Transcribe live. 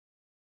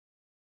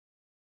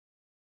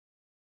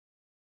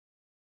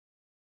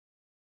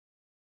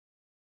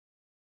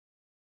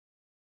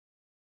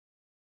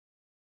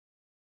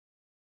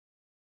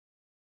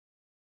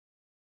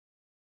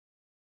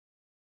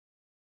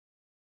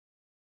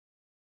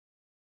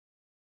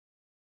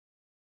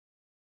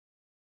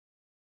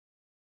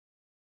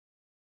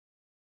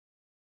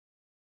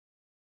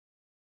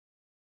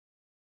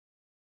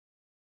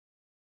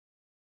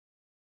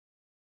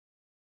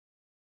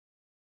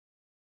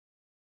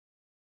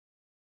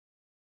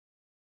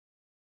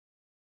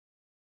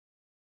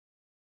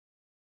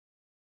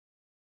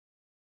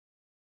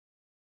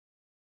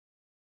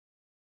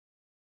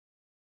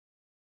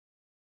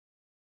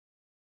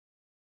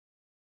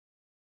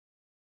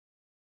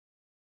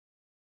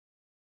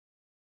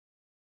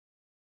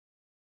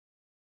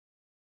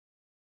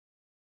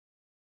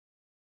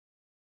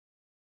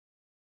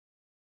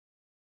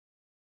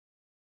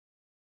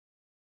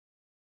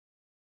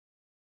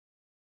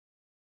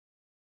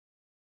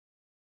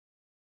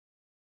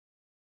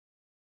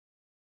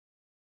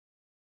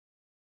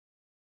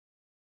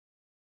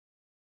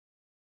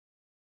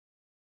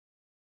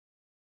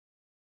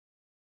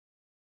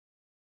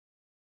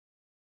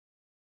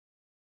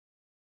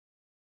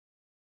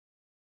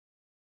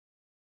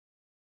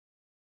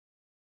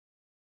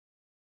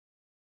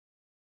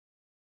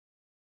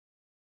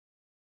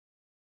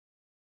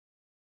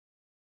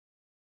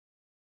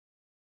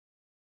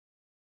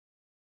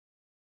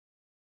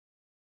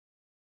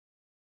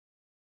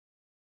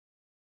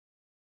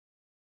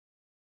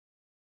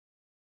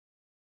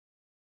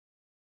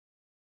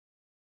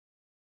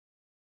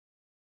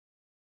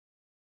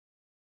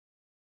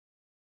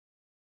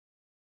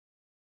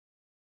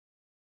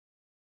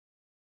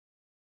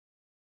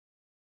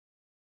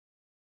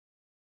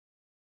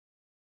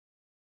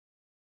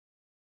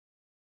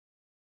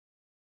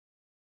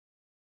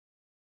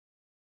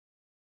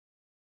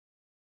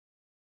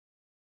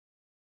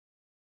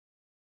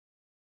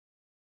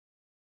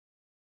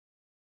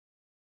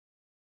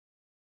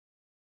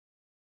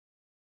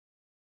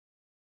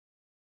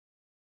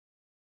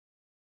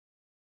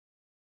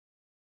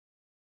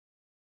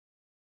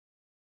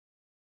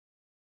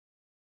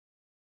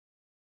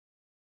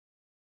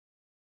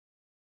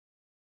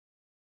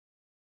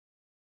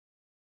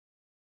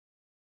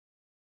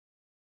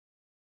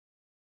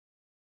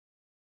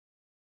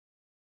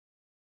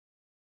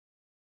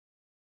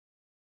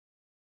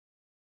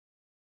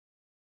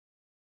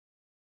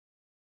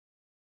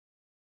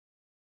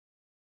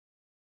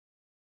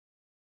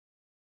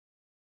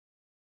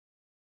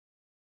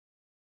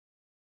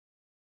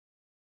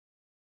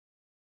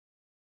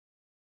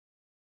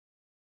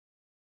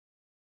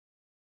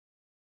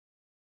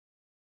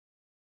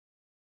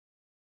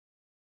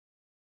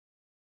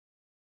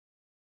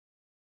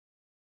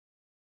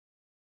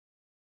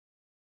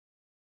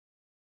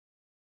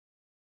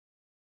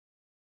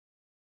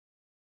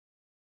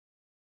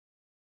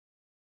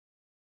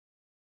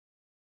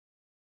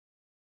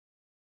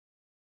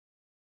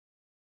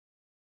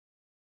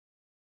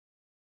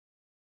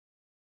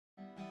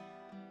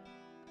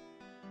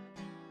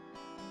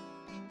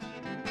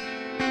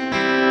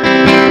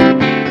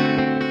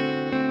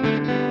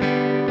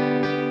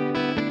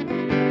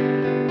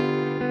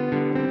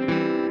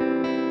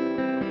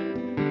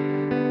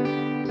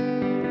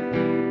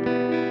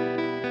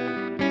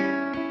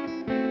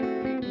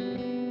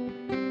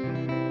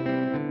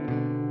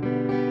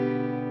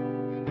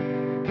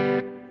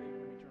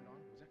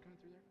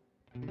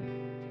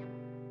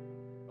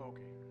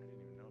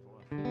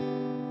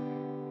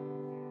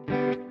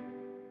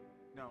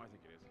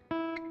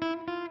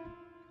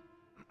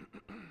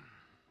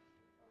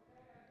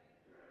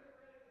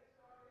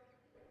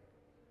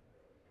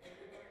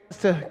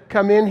to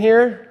come in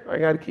here. I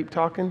got to keep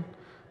talking.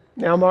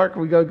 Now, Mark,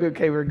 we go good.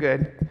 Okay, we're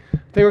good. I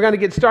think we're going to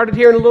get started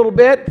here in a little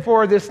bit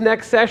for this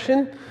next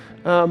session.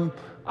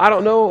 I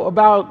don't know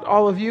about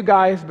all of you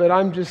guys, but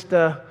I'm just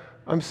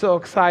I'm so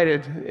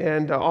excited,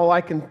 and all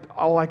I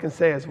can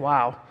say is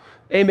wow.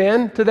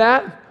 Amen to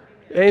that.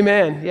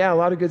 Amen. Yeah, a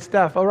lot of good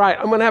stuff. All right,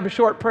 I'm going to have a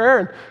short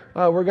prayer,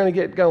 and we're going to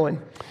get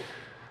going.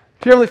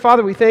 Dear Heavenly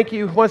Father, we thank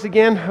you once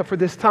again for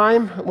this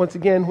time. Once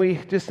again, we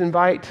just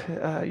invite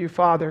you,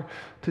 Father,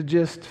 to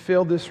just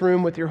fill this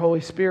room with your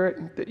Holy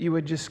Spirit, that you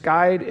would just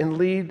guide and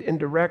lead and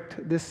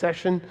direct this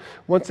session.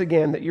 Once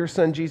again, that your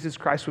Son, Jesus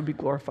Christ, would be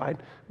glorified.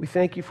 We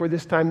thank you for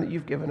this time that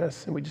you've given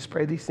us, and we just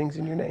pray these things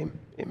in your name.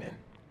 Amen.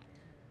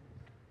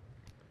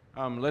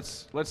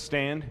 Let's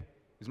stand.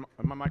 Is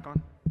my mic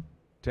on?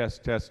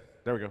 Test.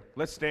 There we go.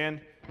 Let's stand.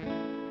 We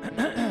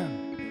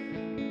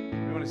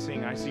want to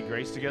sing I See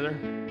Grace together.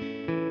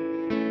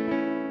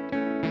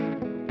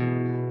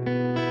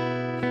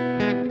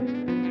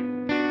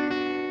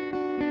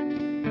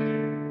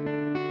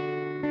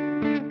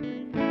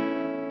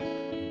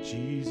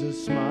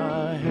 Jesus,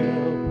 my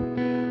help,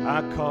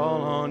 I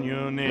call on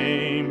your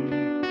name.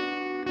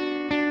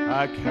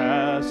 I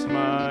cast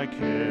my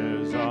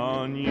cares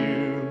on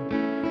you.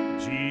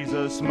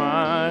 Jesus,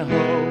 my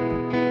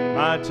hope,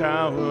 my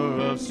tower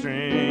of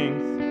strength.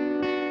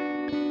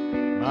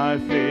 My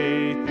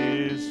faith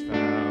is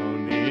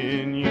found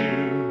in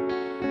you.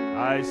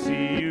 I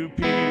see you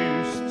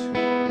pierced,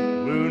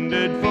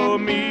 wounded for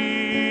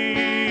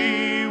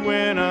me.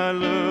 When I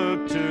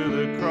look to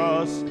the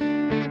cross,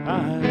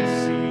 I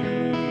see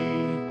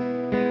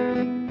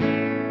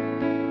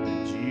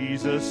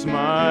Jesus,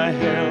 my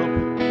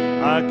help,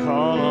 I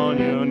call on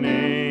your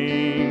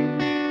name.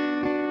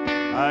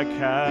 I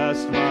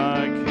cast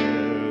my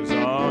cares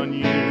on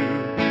you.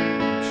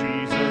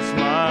 Jesus,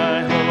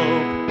 my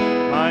hope,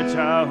 my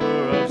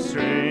tower of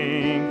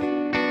strength.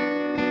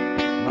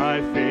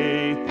 My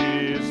faith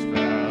is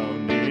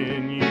found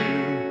in you.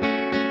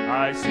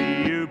 I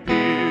see you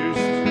pierced,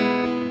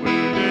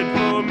 wounded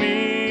for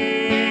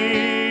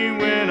me.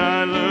 When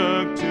I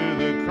look to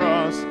the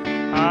cross,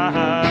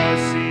 I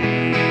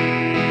see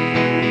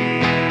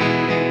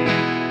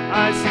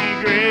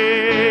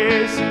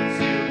grace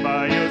sealed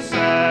by your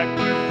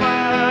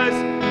sacrifice.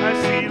 I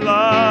see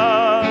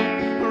love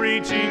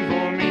reaching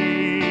for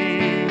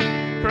me.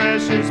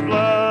 Precious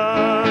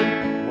blood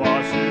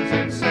washes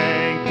and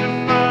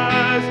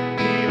sanctifies.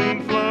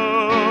 Healing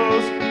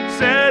flows,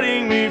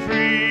 setting me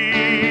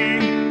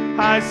free.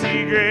 I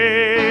see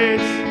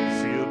grace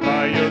sealed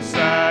by your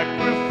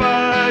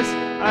sacrifice.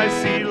 I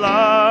see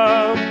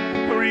love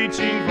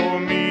reaching for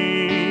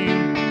me.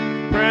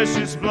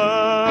 Precious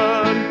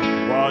blood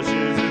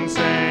washes and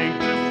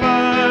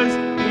sanctifies.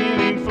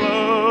 Healing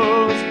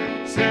flows,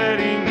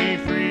 setting me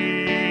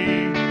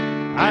free.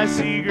 I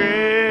see grace.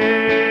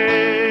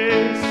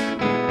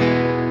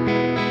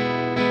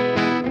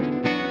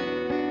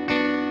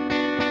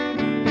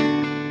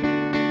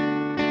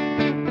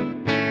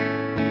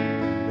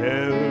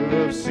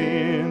 Bearer of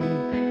sin,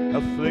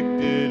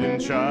 afflicted and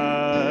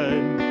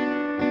tried,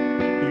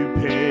 you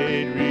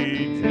paid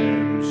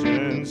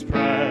redemption's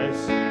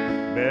price.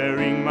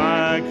 Bearing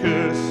my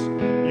curse,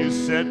 you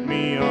set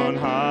me on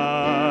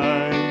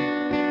high.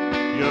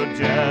 Your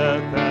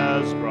death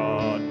has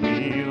brought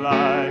me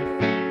life.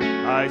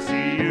 I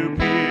see you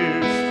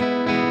pierced,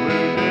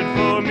 wounded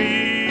for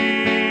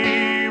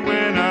me.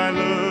 When I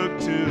look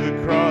to the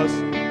cross,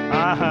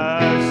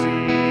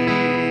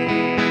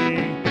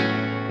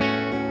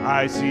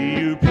 I see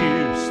you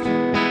pierced,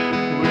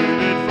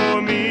 wounded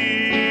for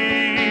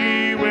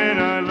me. When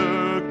I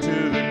look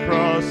to the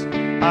cross,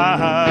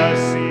 I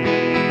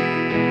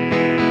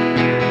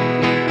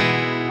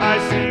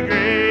see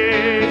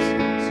grace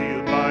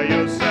sealed by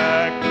your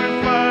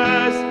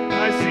sacrifice.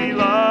 I see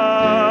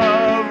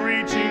love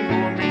reaching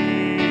for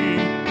me.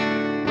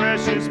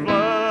 Precious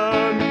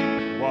blood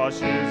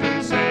washes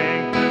and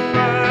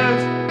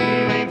sanctifies.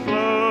 Healing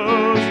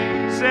flows,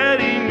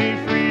 setting me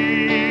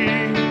free.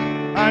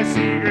 I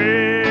see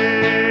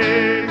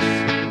grace.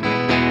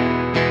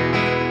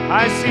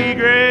 I see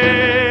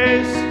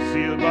grace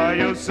sealed by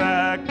your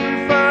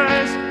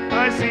sacrifice.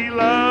 I see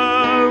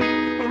love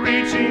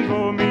reaching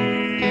for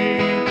me.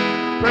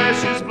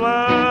 Precious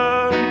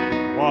blood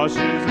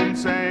washes and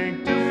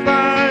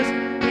sanctifies.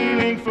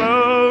 Healing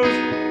flows,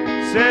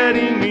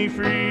 setting me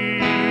free.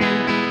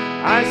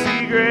 I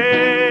see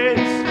grace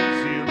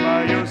sealed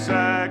by your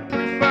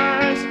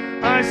sacrifice.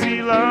 I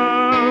see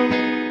love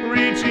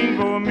reaching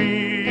for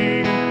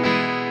me.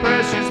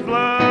 Precious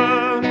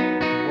blood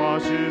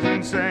washes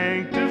and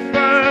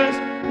sanctifies.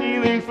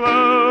 Healing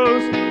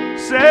flows,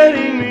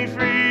 setting me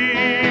free.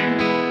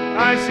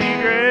 I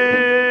see grace.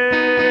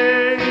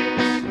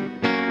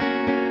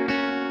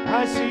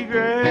 I see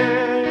grace.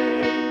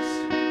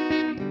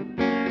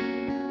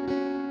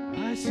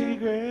 I see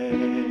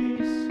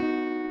grace.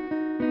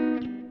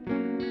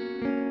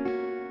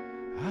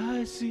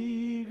 I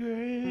see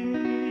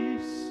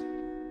grace.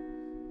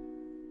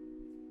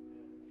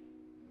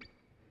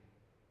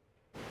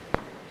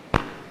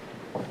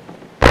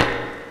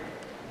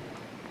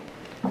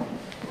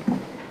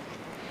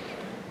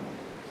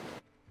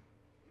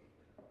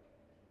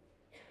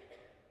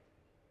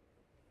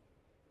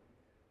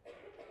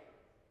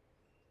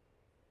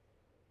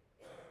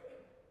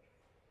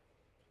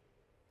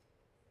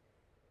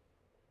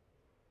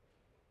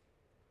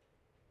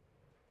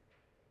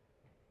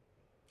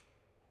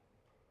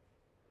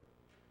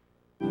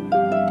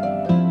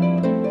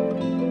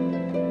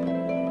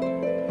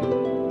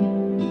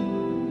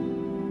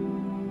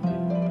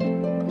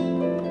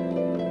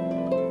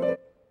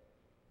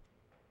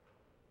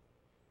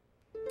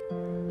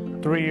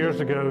 3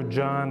 years ago,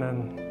 John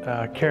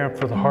and Caring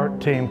for the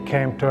Heart team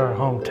came to our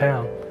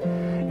hometown.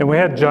 And we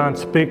had John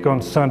speak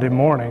on Sunday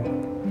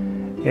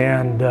morning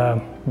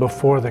and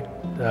before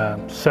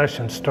the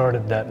session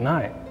started that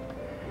night.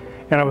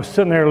 And I was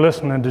sitting there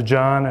listening to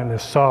John and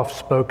his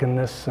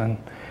soft-spokenness, and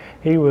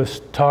he was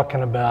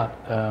talking about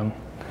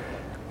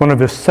one of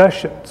his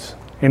sessions.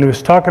 And he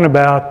was talking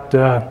about,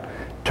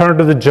 turn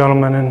to the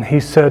gentleman, and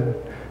he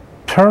said,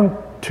 turn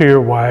to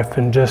your wife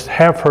and just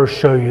have her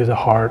show you the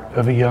heart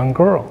of a young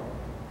girl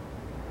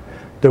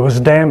that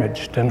was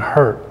damaged and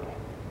hurt.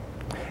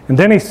 And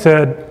then he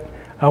said,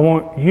 I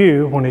want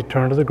you, when he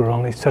turned to the girl,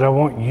 and he said, I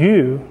want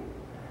you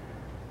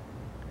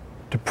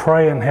to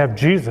pray and have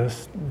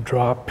Jesus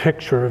draw a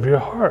picture of your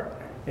heart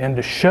and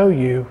to show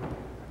you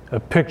a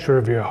picture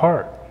of your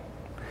heart.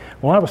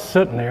 Well, I was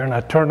sitting there and I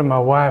turned to my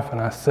wife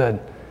and I said,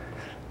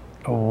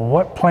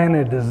 what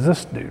planet is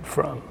this dude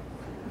from?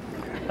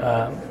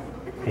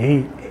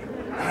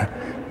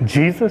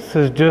 Jesus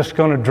is just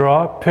going to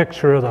draw a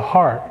picture of the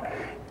heart,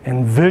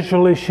 and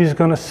visually she's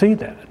going to see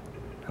that.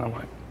 And I'm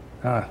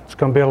like, it's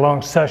going to be a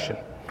long session.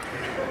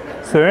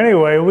 So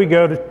anyway, we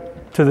go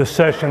to the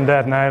session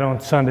that night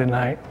on Sunday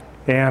night,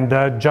 and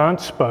John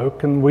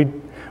spoke, and we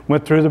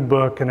went through the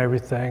book and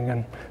everything.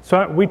 And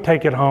so we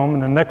take it home,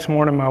 and the next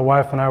morning my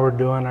wife and I were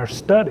doing our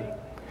study.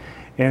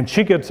 And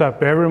she gets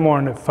up every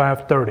morning at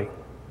 5:30,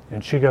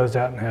 and she goes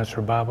out and has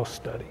her Bible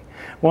study.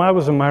 Well, I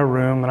was in my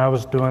room, and I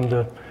was doing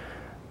the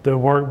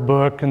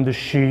workbook and the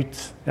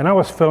sheets, and I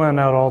was filling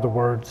out all the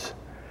words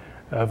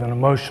of an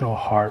emotional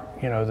heart,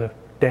 the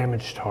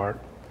damaged heart.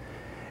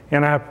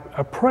 And I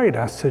prayed,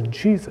 I said,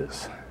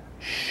 Jesus,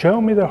 show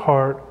me the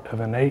heart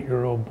of an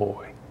 8-year-old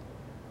boy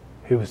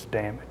who was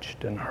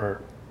damaged and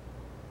hurt.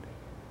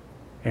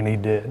 And he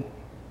did.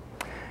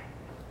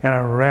 And I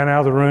ran out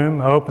of the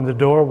room, I opened the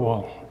door,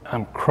 well,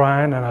 I'm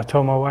crying, and I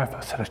told my wife,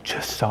 I said, I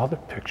just saw the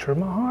picture of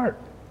my heart.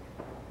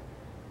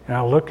 And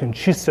I look, and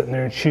she's sitting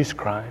there, and she's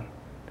crying.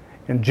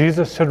 And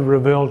Jesus had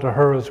revealed to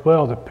her as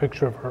well the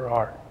picture of her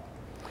heart.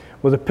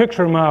 Well, the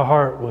picture of my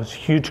heart was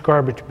huge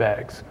garbage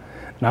bags,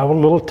 not with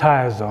little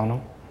ties on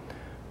them,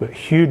 but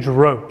huge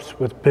ropes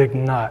with big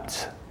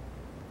knots,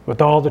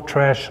 with all the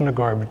trash and the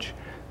garbage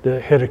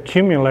that had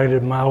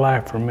accumulated in my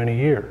life for many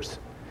years.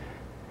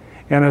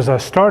 And as I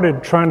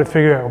started trying to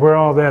figure out where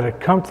all that had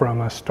come from,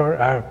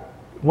 I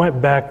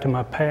went back to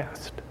my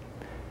past.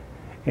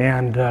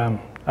 And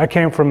I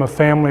came from a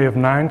family of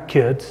 9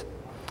 kids.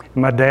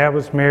 My dad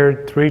was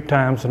married 3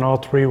 times, and all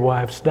 3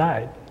 wives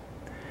died.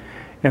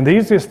 And the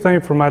easiest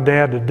thing for my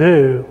dad to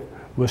do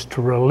was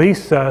to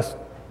release us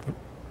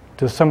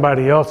to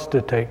somebody else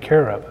to take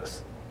care of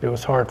us. It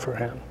was hard for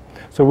him.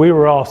 So we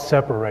were all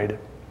separated.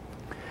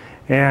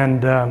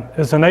 And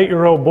as an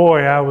 8-year-old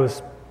boy, I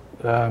was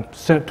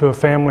sent to a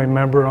family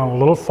member on a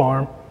little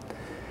farm.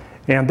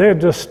 And they had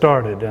just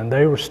started, and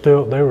they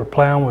were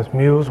plowing with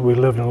mules. We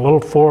lived in a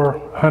little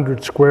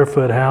 400 square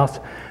foot house,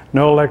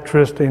 no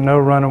electricity, no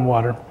running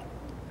water,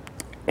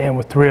 and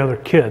with 3 other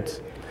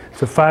kids.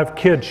 So 5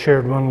 kids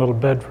shared one little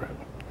bedroom.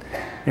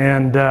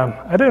 And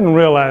I didn't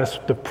realize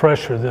the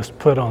pressure this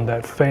put on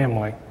that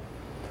family.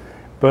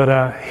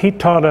 But he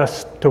taught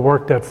us to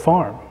work that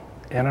farm.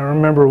 And I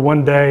remember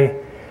one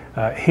day,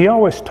 he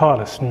always taught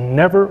us,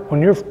 never,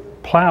 when you're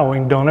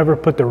plowing, don't ever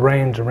put the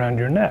reins around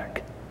your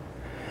neck.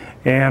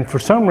 And for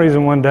some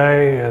reason one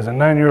day, as a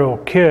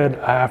 9-year-old kid,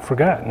 I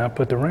forgot and I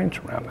put the reins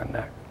around my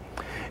neck.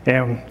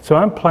 And so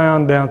I'm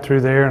plowing down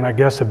through there, and I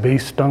guess a bee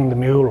stung the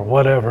mule or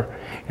whatever.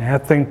 And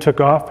that thing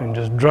took off and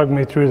just dragged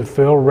me through the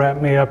field,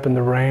 wrapped me up in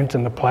the reins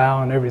and the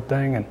plow and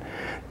everything, and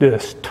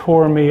just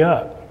tore me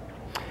up.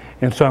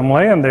 And so I'm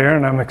laying there,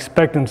 and I'm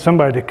expecting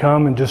somebody to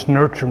come and just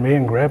nurture me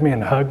and grab me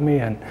and hug me,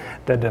 and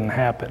that didn't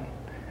happen.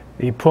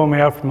 He pulled me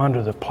out from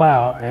under the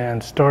plow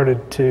and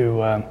started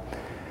to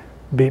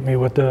beat me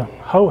with the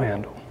hoe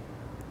handle.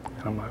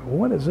 And I'm like,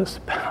 what is this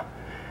about?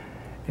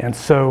 And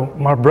so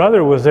my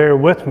brother was there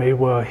with me.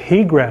 Well,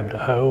 he grabbed a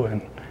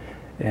hoe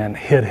and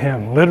hit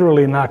him,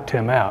 literally knocked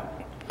him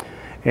out.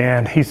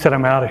 And he said,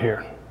 I'm out of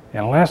here.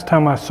 And last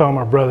time I saw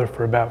my brother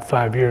for about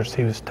 5 years,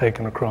 he was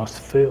taken across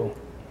the field.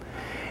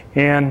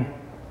 And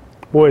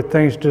boy,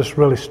 things just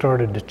really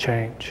started to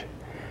change.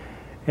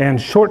 And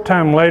a short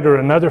time later,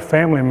 another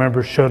family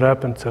member showed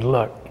up and said,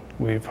 look,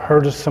 we've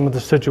heard of some of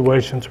the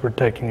situations, we're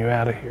taking you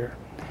out of here.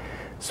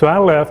 So I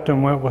left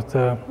and went with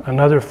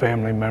another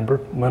family member,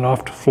 went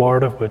off to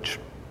Florida, which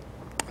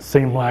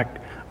seemed like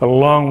a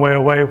long way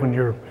away when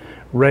you're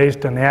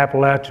raised in the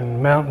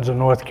Appalachian Mountains of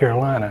North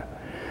Carolina.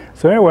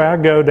 So anyway, I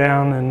go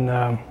down,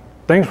 and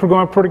things were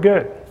going pretty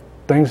good.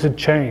 Things had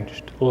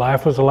changed.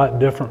 Life was a lot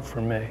different for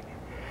me.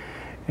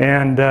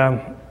 And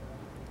I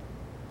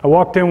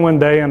walked in one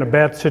day in a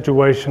bad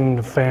situation in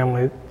the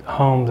family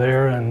home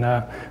there, and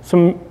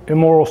some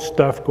immoral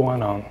stuff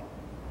going on.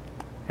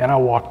 And I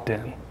walked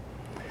in.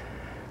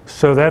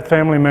 So that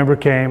family member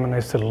came and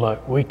they said,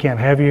 look, we can't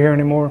have you here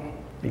anymore.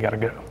 You got to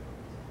go.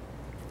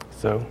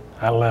 So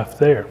I left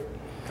there.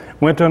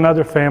 Went to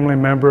another family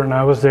member, and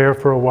I was there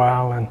for a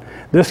while, and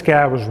this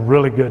guy was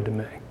really good to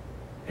me.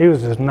 He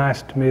was as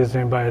nice to me as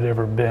anybody had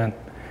ever been.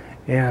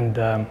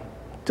 and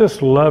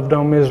just loved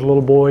on me as a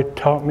little boy,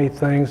 taught me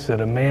things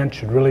that a man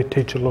should really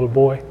teach a little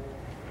boy.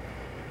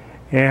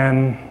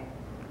 And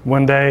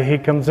one day he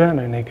comes in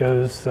and he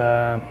goes,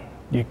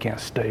 you can't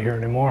stay here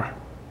anymore.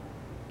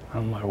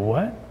 I'm like,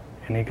 what?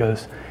 And he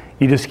goes,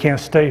 you just can't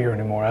stay here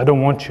anymore. I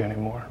don't want you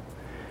anymore.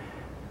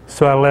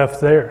 So I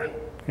left there.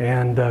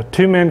 And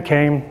 2 men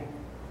came,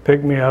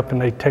 picked me up,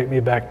 and they take me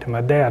back to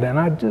my dad. And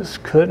I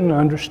just couldn't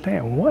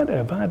understand, what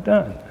have I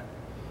done?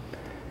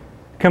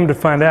 Come to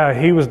find out,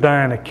 he was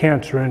dying of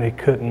cancer and he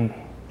couldn't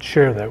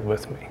share that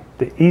with me.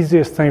 The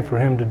easiest thing for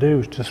him to do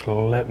was just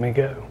let me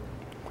go.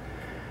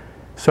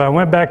 So I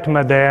went back to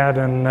my dad,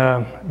 and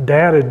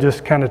Dad had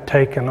just kind of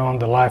taken on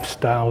the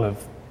lifestyle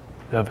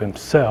of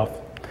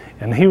himself.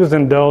 And he was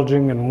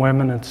indulging in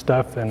women and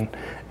stuff, and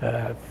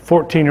a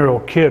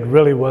 14-year-old kid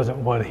really wasn't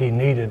what he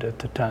needed at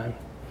the time.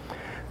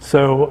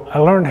 So I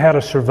learned how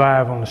to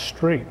survive on the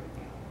street.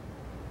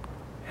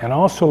 And I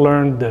also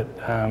learned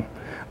that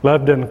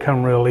love doesn't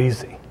come real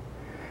easy.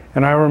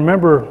 And I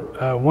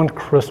remember one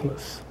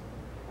Christmas,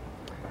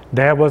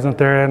 Dad wasn't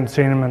there. I hadn't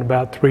seen him in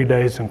about 3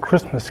 days, and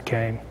Christmas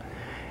came.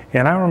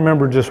 And I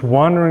remember just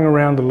wandering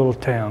around the little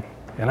town,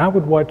 and I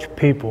would watch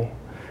people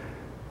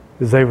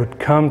as they would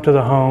come to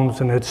the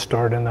homes and they'd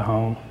start in the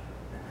home.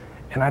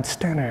 And I'd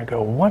stand there and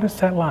go, what is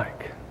that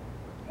like?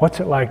 What's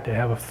it like to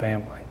have a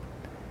family?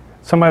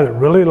 Somebody that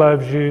really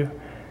loves you,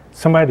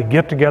 somebody to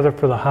get together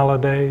for the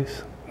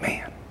holidays.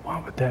 Man,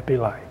 what would that be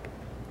like?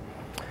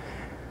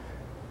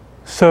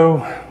 So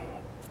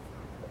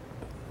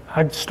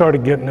I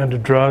started getting into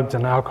drugs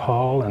and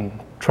alcohol and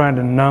trying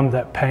to numb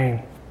that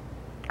pain,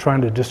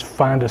 trying to just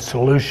find a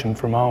solution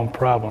for my own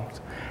problems.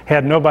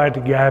 Had nobody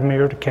to guide me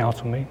or to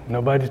counsel me,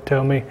 nobody to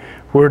tell me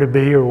where to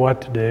be or what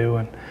to do.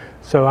 And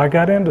so I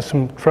got into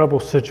some trouble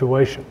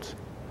situations.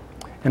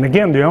 And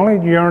again, the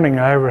only yearning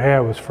I ever had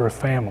was for a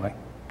family.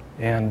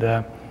 And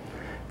a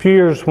few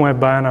years went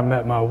by and I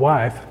met my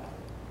wife.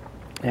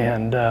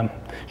 And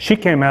she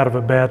came out of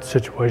a bad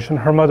situation.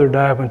 Her mother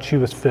died when she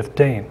was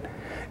 15.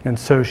 And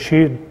so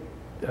she'd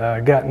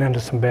gotten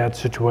into some bad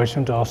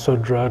situations, also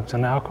drugs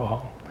and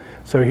alcohol.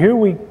 So here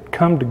we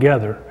come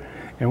together,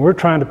 and we're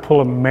trying to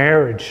pull a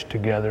marriage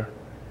together,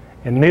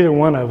 and neither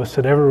one of us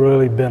had ever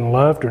really been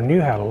loved or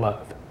knew how to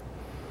love.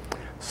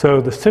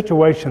 So the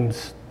situation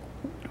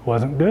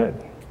wasn't good.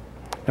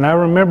 And I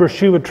remember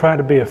she would try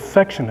to be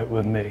affectionate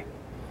with me.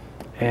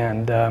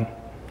 And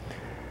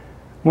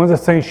one of the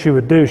things she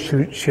would do,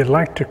 she'd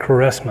like to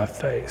caress my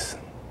face.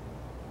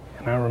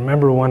 And I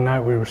remember one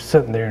night we were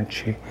sitting there, and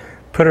she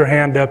put her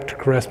hand up to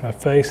caress my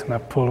face, and I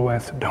pulled away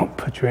and said, "Don't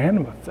put your hand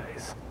in my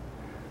face."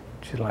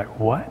 She's like,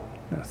 "What?"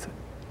 And I said,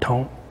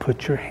 "Don't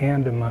put your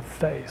hand in my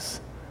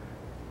face."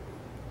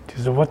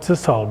 She said, "What's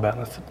this all about?"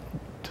 And I said,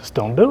 "Just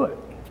don't do it."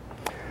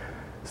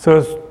 So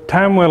as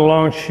time went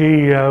along,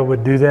 she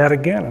would do that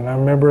again. And I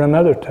remember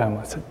another time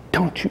I said,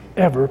 "Don't you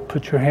ever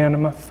put your hand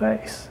in my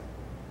face."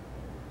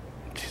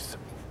 And she said,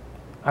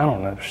 "I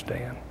don't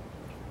understand."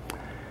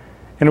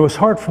 And it was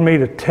hard for me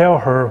to tell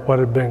her what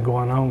had been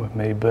going on with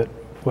me, but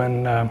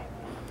when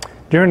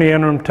during the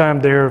interim time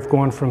there of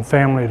going from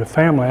family to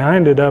family, I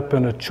ended up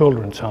in a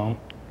children's home.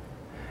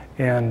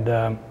 And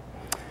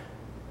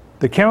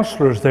the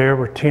counselors there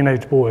were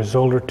teenage boys,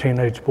 older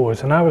teenage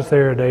boys, and I was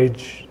there at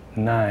age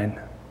 9.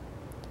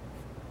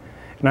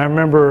 And I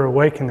remember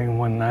awakening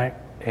one night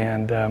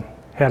and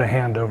had a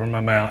hand over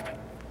my mouth.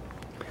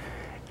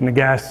 And the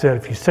guy said,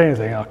 "If you say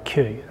anything, I'll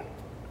kill you."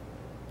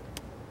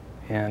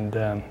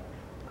 And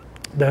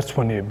that's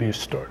when the abuse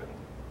started.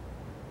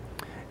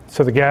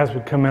 So the guys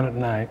would come in at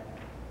night,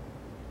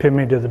 pin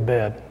me to the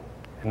bed,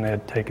 and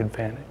they'd take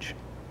advantage.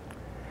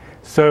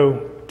 So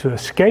to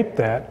escape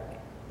that,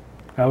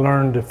 I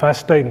learned if I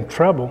stayed in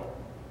trouble,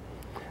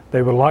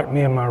 they would lock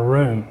me in my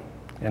room,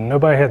 and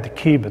nobody had the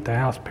key but the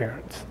house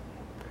parents.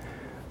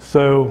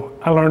 So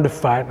I learned to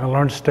fight, and I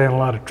learned to stay in a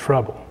lot of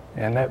trouble,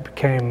 and that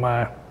became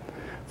my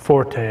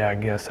forte, I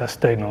guess. I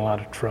stayed in a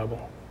lot of trouble.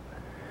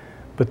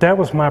 But that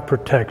was my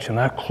protection.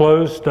 I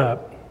closed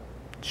up,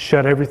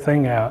 shut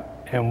everything out,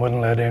 and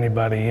wouldn't let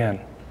anybody in.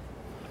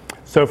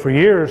 So for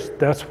years,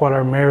 that's what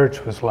our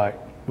marriage was like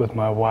with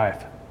my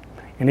wife.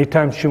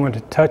 Anytime she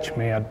wanted to touch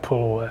me, I'd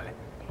pull away.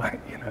 Like,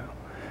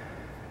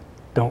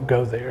 don't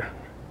go there.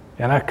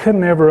 And I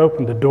couldn't ever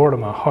open the door to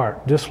my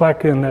heart. Just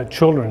like in that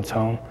children's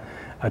home,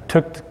 I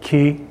took the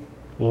key,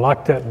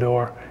 locked that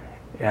door,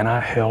 and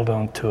I held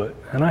on to it.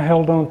 And I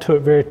held on to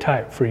it very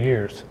tight for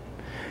years.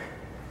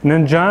 And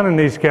then John and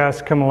these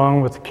guys come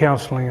along with the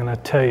counseling, and I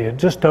tell you, it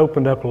just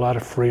opened up a lot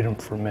of freedom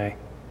for me.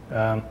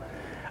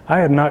 I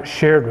had not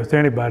shared with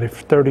anybody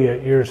for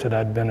 38 years that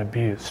I'd been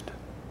abused.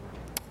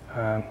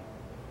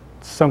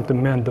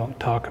 Something men don't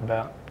talk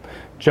about.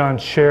 John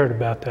shared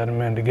about that a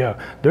minute ago.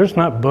 There's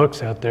not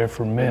books out there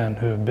for men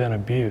who have been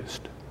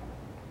abused.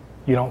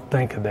 You don't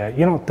think of that.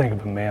 You don't think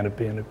of a man as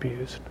being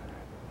abused.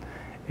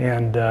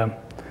 And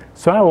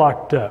so I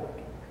locked up.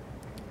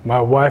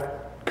 My wife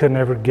couldn't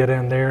ever get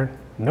in there.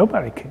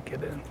 Nobody could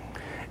get in.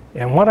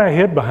 And what I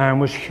hid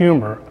behind was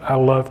humor. I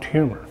loved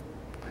humor.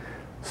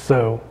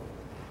 So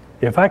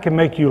if I can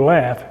make you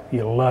laugh,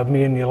 you love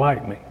me and you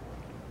like me.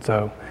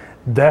 So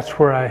that's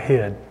where I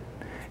hid.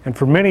 And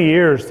for many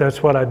years,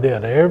 that's what I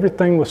did.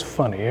 Everything was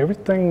funny.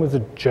 Everything was a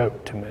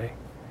joke to me.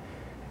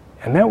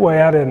 And that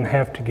way I didn't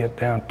have to get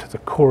down to the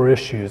core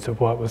issues of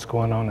what was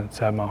going on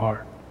inside my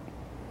heart.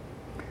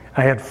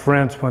 I had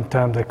friends one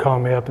time, they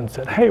called me up and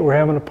said, hey, we're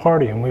having a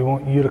party and we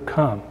want you to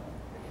come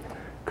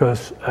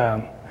because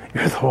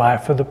you're the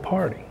life of the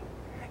party.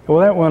 Well,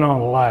 that went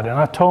on a lot. And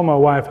I told my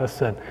wife, I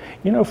said,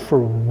 you know, for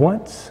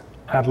once,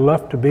 I'd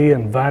love to be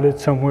invited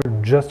somewhere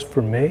just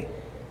for me.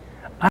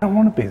 I don't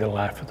want to be the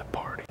life of the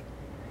party.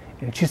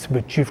 And she said,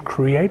 but you've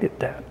created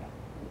that.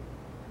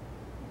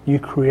 You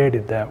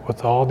created that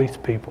with all these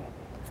people.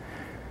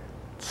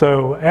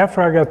 So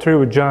after I got through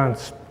with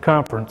John's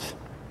conference,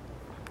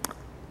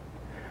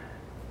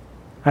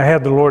 I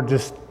had the Lord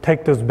just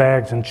take those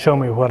bags and show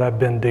me what I've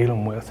been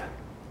dealing with.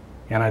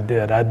 And I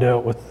did. I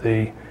dealt with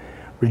the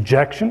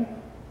rejection,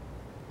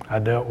 I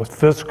dealt with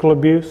physical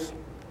abuse,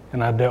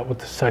 and I dealt with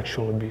the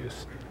sexual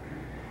abuse.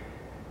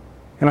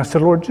 And I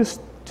said, Lord,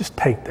 just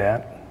take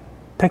that.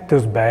 Take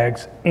those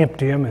bags,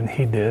 empty them, and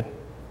he did.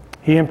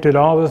 He emptied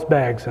all those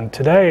bags. And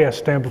today I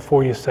stand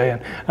before you saying,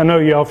 I know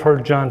y'all have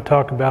heard John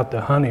talk about the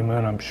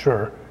honeymoon, I'm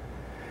sure.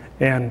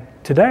 And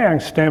today I can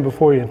stand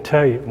before you and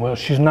tell you, well,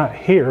 she's not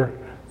here,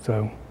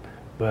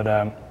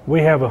 but we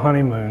have a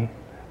honeymoon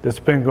that's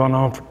been going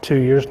on for 2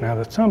 years now.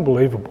 That's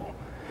unbelievable.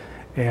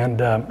 And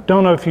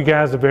don't know if you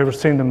guys have ever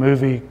seen the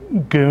movie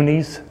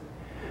Goonies,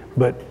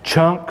 but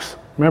Chunks,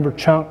 remember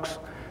Chunks?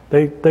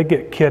 They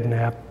get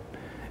kidnapped,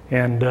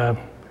 and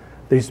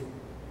these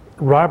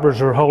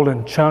robbers are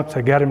holding Chunks.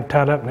 They got him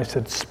tied up, and they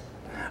said,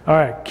 all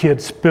right,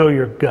 kid, spill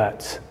your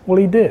guts. Well,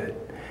 he did.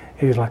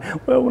 He was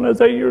like, well, when I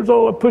was 8 years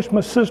old, I pushed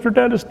my sister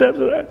down the steps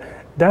of that.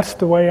 That's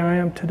the way I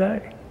am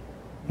today.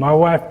 My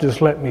wife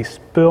just let me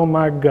spill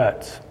my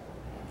guts.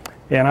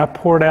 And I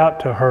poured out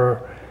to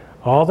her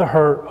all the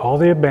hurt, all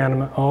the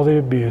abandonment, all the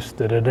abuse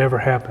that had ever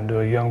happened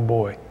to a young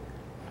boy.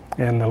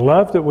 And the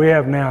love that we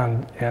have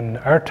now and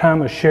our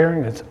time of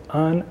sharing is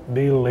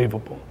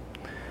unbelievable.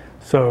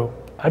 So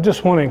I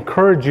just want to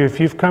encourage you, if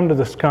you've come to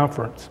this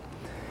conference,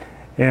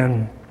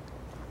 and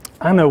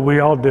I know we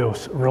all do,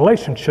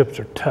 relationships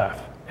are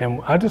tough.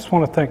 And I just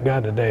want to thank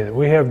God today that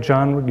we have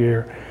John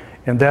Regier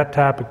and that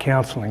type of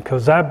counseling,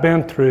 because I've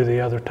been through the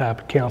other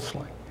type of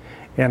counseling.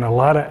 And a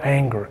lot of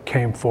anger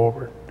came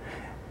forward.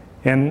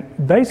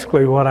 And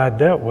basically what I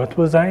dealt with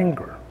was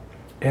anger.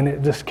 And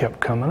it just kept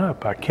coming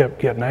up. I kept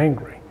getting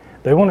angry.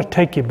 They want to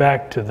take you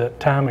back to the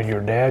time of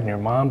your dad and your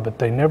mom, but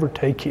they never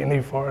take you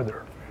any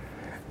farther.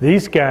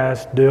 These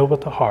guys deal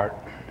with the heart.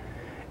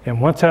 And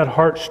once that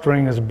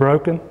heartstring is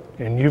broken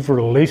and you've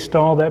released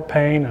all that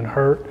pain and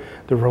hurt,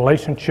 the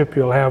relationship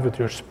you'll have with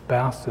your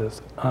spouse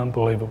is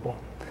unbelievable.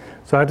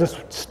 So I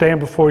just stand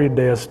before you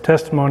today as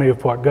testimony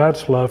of what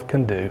God's love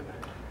can do,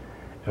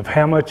 of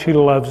how much he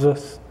loves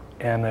us.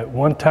 And at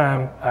one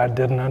time I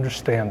didn't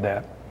understand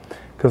that,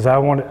 because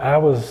when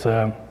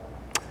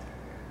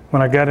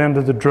I got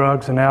into the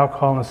drugs and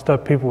alcohol and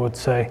stuff, people would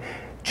say,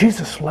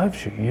 Jesus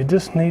loves you. You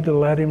just need to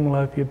let him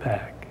love you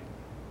back.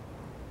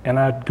 And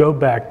I'd go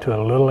back to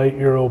a little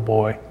 8-year-old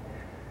boy,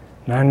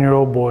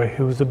 9-year-old boy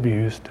who was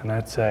abused, and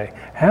I'd say,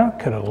 how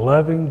could a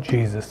loving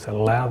Jesus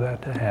allow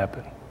that to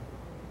happen?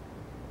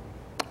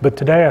 But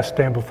today I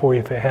stand before you,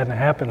 if it hadn't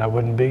happened, I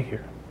wouldn't be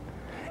here.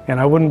 And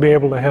I wouldn't be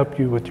able to help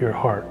you with your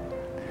heart.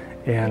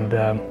 And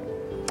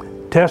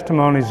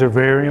testimonies are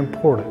very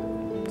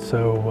important.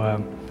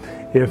 So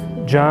if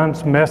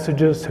John's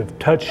messages have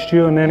touched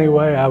you in any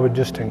way, I would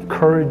just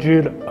encourage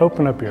you to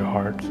open up your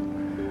hearts.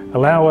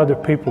 Allow other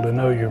people to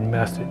know your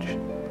message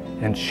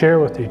and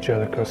share with each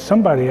other, because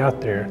somebody out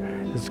there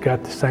has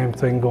got the same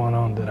thing going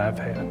on that I've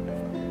had.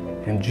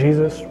 And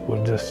Jesus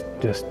will just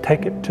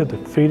take it to the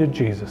feet of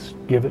Jesus,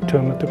 give it to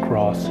him at the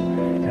cross,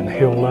 and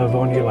he'll love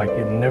on you like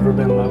you've never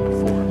been loved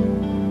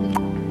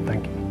before.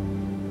 Thank you.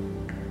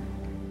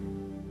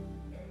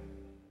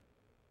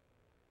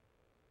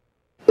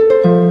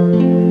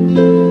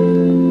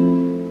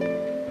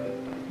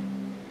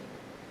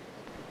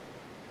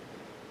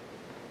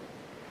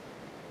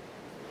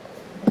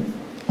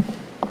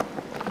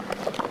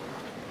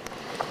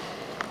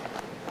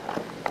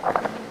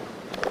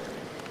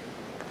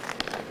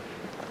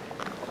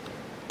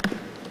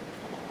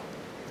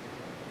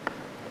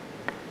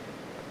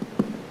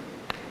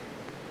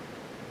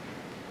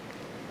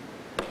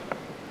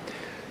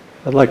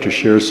 I'd like to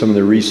share some of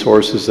the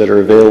resources that are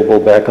available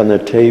back on the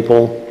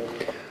table.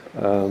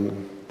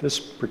 This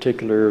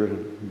particular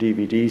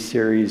DVD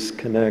series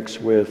connects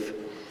with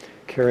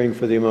Caring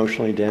for the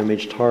Emotionally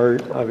Damaged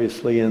Heart.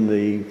 Obviously, in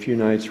the few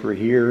nights we're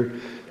here,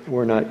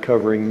 we're not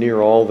covering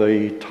near all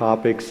the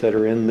topics that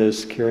are in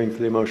this Caring for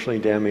the Emotionally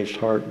Damaged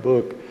Heart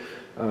book.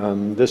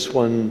 This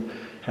one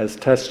has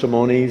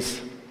testimonies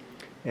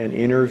and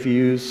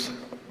interviews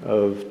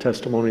of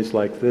testimonies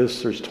like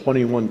this. There's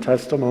 21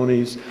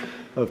 testimonies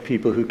of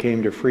people who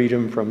came to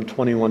freedom from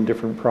 21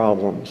 different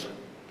problems,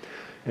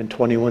 and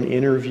 21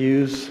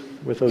 interviews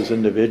with those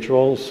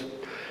individuals.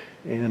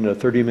 and a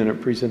 30-minute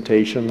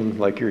presentation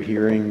like you're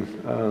hearing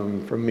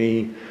from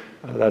me.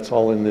 That's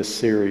all in this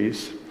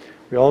series.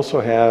 We also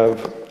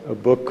have a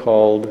book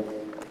called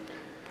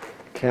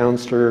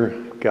Counselor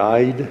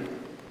Guide,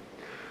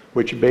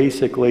 which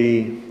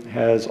basically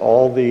has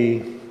all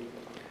the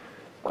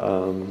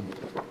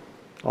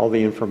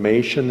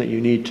information that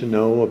you need to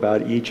know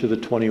about each of the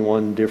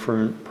 21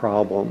 different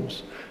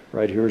problems.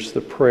 Right here's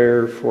the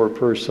prayer for a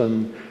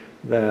person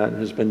that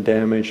has been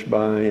damaged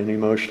by an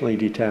emotionally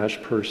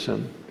detached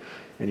person.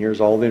 And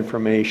here's all the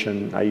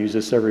information. I use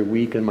this every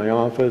week in my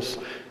office.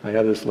 I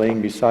have this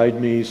laying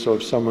beside me, so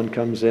if someone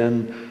comes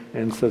in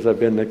and says I've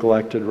been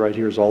neglected, right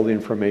here's all the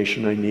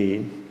information I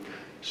need.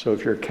 So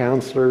if you're a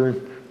counselor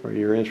or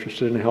you're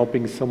interested in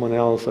helping someone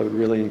else, I would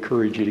really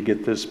encourage you to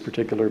get this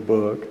particular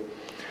book.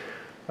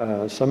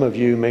 Some of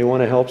you may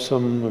want to help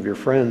some of your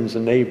friends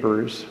and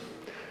neighbors,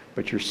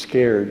 but you're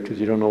scared because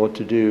you don't know what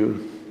to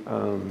do.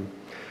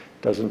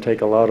 Doesn't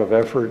take a lot of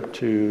effort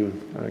to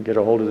get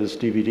a hold of this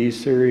DVD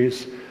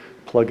series,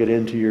 plug it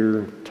into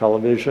your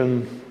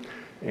television,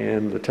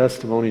 and the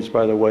testimonies,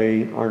 by the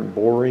way, aren't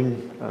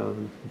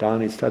boring.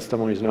 Donnie's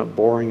testimony is not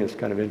boring. It's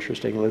kind of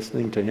interesting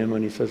listening to him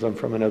when he says, I'm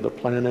from another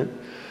planet,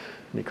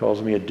 and he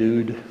calls me a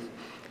dude,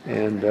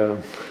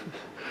 and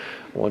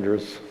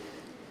wonders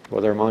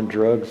whether I'm on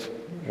drugs.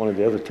 One of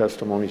the other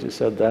testimonies, he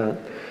said that.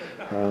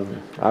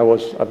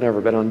 I've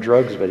never been on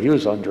drugs, but he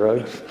was on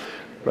drugs.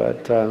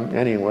 But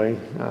anyway,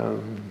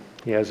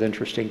 he has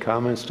interesting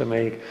comments to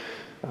make.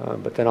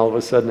 But then all of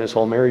a sudden his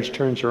whole marriage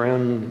turns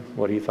around.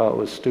 What he thought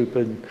was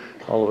stupid,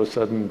 all of a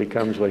sudden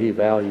becomes what he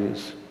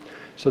values.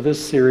 So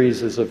this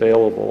series is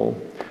available.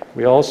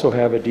 We also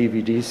have a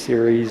DVD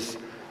series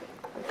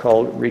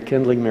called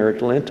Rekindling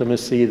Marital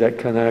Intimacy that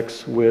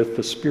connects with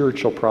the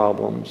spiritual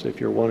problems. If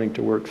you're wanting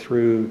to work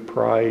through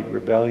pride,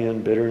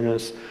 rebellion,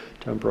 bitterness,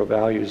 temporal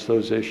values,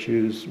 those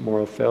issues,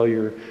 moral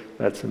failure,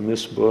 that's in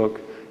this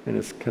book, and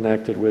it's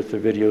connected with the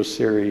video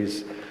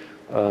series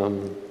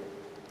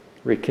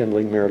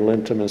Rekindling Marital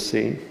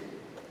Intimacy.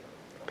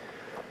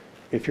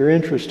 If you're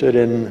interested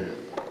in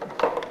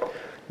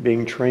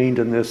being trained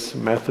in this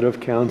method of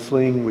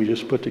counseling, we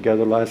just put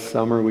together last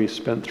summer, we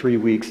spent 3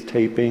 weeks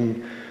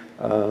taping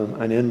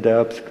an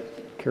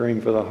in-depth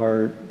Caring for the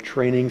Heart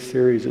training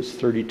series. It's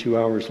 32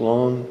 hours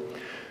long.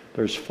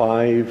 There's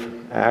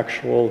 5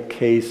 actual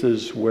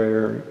cases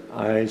where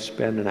I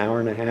spend an hour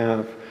and a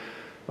half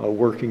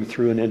working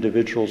through an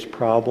individual's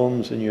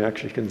problems, and you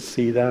actually can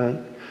see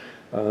that.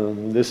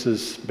 This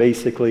is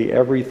basically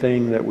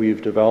everything that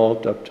we've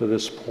developed up to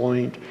this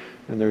point,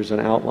 and there's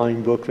an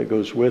outline book that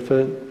goes with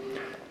it.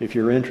 If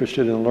you're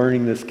interested in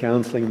learning this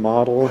counseling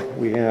model,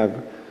 we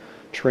have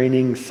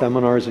training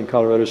seminars in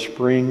Colorado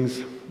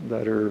Springs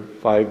that are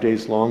 5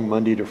 days long,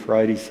 Monday to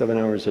Friday, 7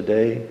 hours a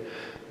day.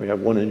 We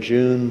have one in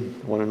June,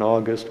 one in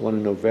August, one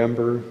in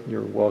November.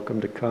 You're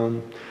welcome to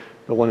come.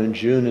 The one in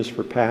June is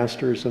for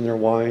pastors and their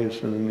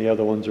wives, and then the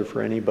other ones are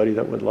for anybody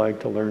that would like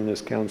to learn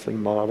this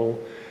counseling model.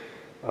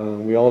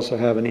 We also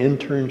have an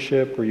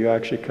internship where you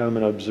actually come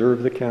and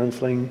observe the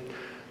counseling.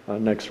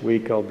 Next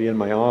week I'll be in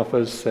my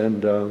office,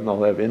 and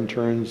I'll have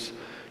interns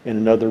in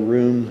another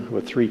room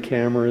with 3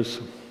 cameras.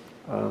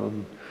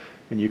 And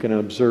you can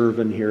observe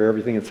and hear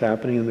everything that's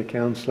happening in the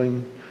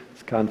counseling.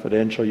 It's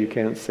confidential. You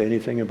can't say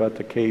anything about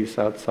the case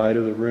outside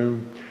of the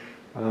room.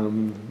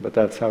 But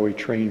that's how we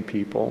train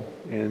people,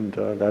 and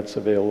that's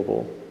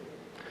available.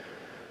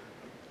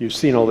 You've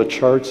seen all the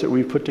charts that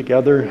we put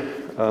together.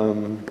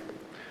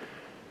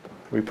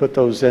 We put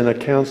those in a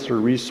counselor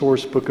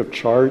resource book of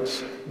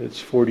charts. It's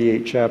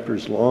 48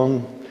 chapters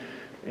long.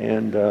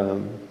 And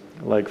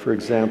like, for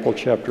example,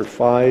 chapter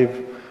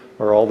 5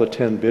 are all the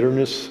 10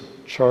 bitterness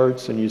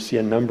charts, and you see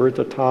a number at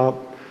the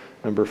top.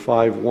 Number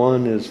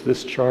 5.1 is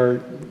this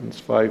chart.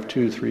 It's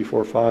 5.2, 3,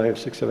 4, 5,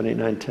 6, 7, 8,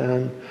 9,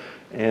 10.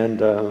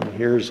 And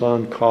here's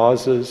on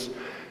causes.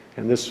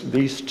 And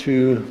these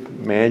 2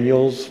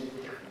 manuals,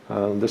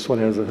 this one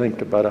has, I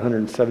think, about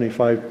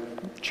 175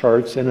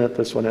 charts in it.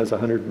 This one has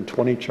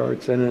 120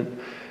 charts in it.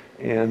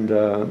 And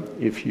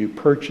if you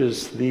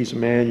purchase these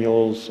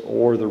manuals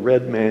or the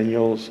red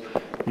manuals,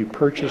 you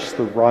purchase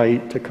the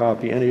right to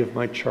copy any of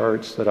my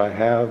charts that I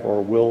have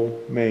or will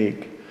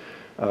make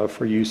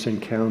for use in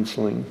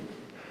counseling.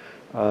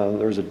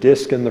 There's a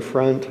disc in the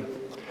front,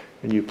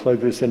 and you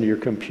plug this into your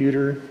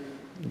computer.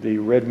 The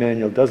red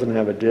manual doesn't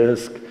have a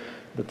disc,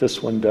 but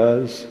this one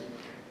does.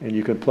 And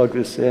you can plug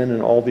this in,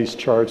 and all these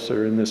charts that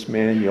are in this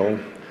manual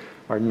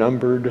are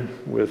numbered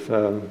with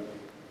an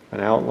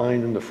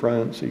outline in the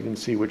front, so you can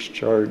see which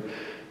chart,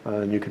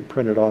 and you can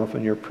print it off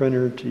on your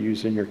printer to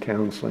use in your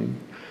counseling.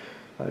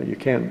 You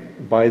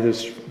can't buy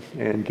this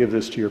and give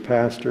this to your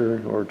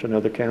pastor or to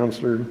another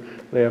counselor.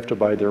 They have to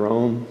buy their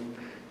own.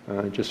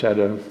 I just had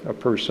a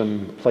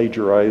person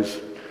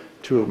plagiarize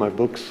 2 of my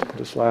books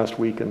this last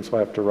week, and so I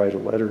have to write a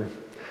letter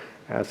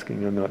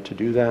asking them not to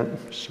do that.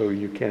 So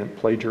you can't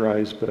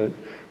plagiarize, but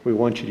we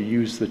want you to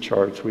use the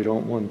charts. We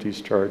don't want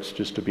these charts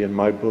just to be in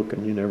my book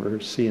and you never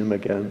see them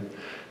again.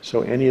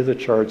 So any of the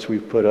charts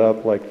we've put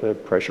up, like the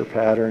pressure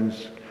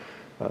patterns,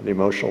 the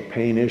emotional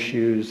pain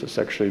issues, the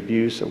sexual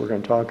abuse that we're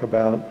going to talk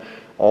about.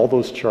 All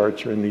those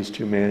charts are in these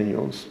two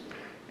manuals.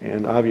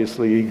 And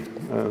obviously,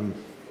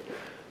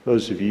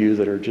 those of you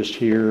that are just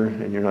here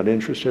and you're not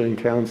interested in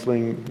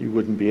counseling, you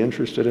wouldn't be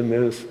interested in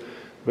this.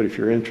 But if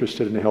you're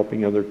interested in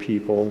helping other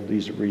people,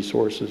 these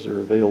resources are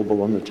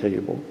available on the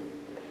table.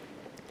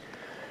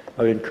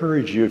 I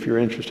encourage you, if you're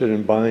interested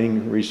in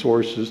buying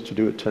resources, to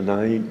do it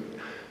tonight.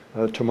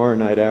 Tomorrow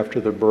night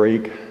after the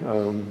break,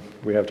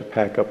 we have to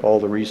pack up all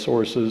the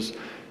resources.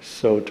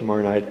 So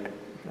tomorrow night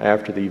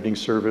after the evening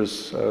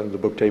service, the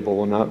book table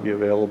will not be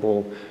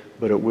available,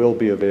 but it will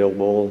be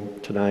available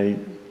tonight,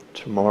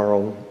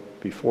 tomorrow,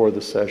 before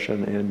the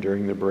session, and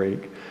during the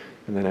break.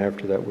 And then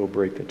after that, we'll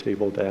break the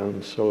table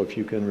down. So if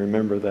you can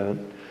remember that,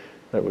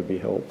 that would be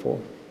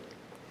helpful.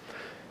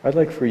 I'd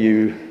like for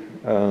you,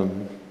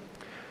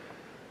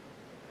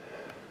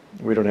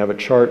 we don't have a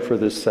chart for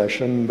this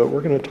session, but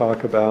we're going to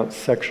talk about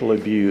sexual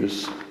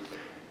abuse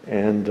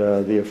and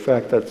the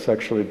effect that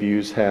sexual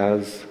abuse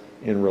has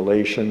in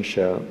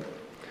relationship.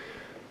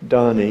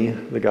 Donnie,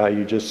 the guy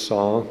you just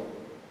saw,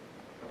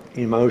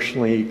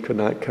 emotionally could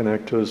not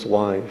connect to his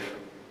wife.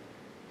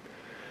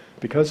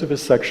 Because of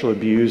his sexual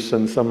abuse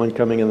and someone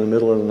coming in the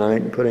middle of the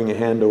night and putting a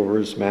hand over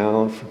his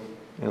mouth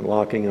and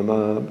locking him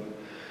up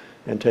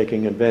and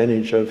taking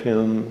advantage of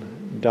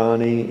him,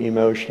 Donnie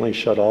emotionally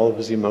shut all of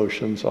his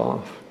emotions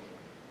off.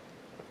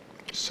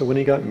 So when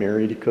he got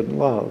married, he couldn't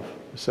love.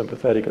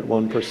 Sympathetic at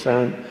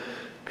 1%,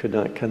 could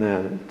not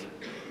connect.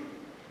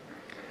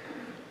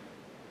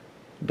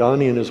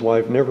 Donnie and his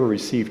wife never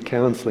received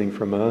counseling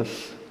from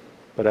us,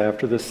 but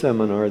after the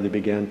seminar, they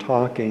began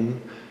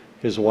talking.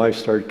 His wife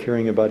started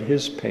caring about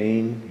his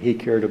pain. He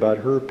cared about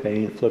her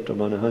pain, flipped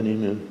him on a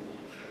honeymoon.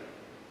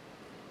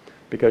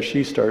 Because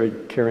she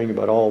started caring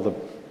about all the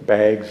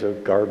bags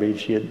of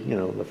garbage. He had,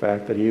 the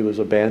fact that he was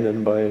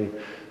abandoned by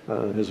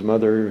his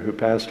mother who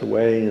passed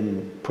away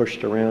and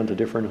pushed around to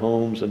different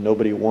homes and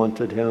nobody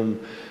wanted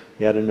him.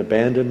 He had an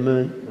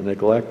abandonment, a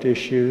neglect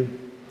issue.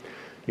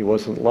 He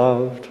wasn't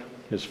loved.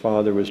 His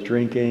father was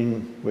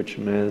drinking, which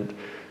meant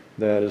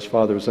that his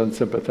father was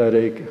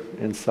unsympathetic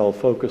and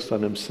self-focused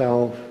on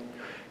himself,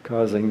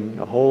 causing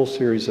a whole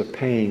series of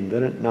pain.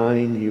 Then at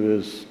 9, he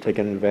was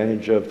taken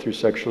advantage of through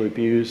sexual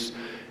abuse,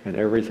 and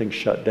everything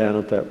shut down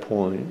at that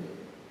point.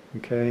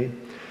 Okay?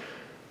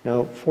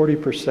 Now,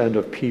 40%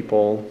 of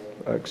people,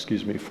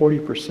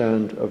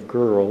 40% of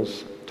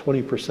girls,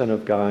 20%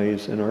 of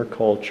guys in our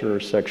culture are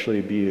sexually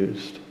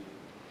abused.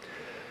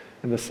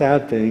 And the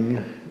sad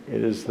thing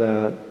is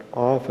that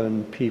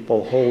often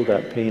people hold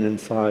that pain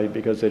inside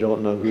because they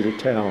don't know who to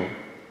tell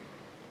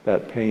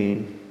that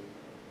pain.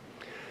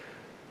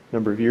 A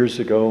number of years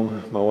ago,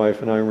 my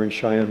wife and I were in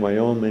Cheyenne,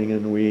 Wyoming,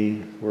 and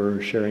we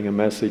were sharing a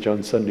message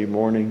on Sunday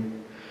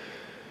morning.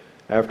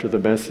 After the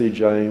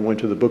message, I went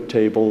to the book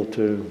table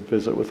to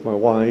visit with my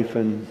wife,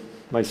 and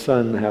my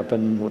son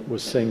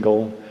was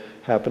single,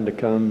 happened to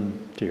come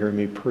to hear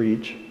me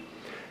preach.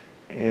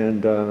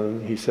 And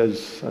he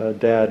says,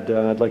 Dad,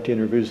 I'd like to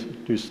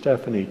introduce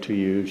Stephanie to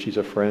you. She's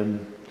a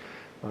friend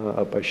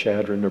up by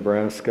Chadron,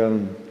 Nebraska.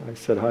 And I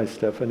said, hi,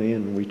 Stephanie,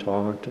 and we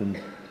talked. And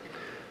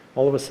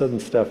all of a sudden,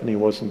 Stephanie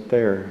wasn't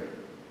there.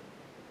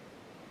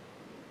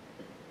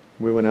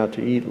 We went out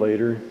to eat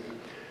later.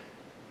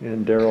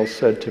 And Daryl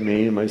said to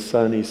me, my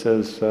son, he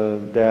says,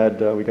 Dad,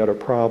 we got a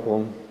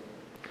problem.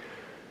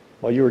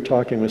 While you were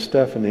talking with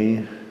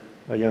Stephanie,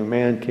 a young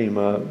man came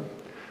up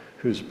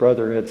whose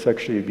brother had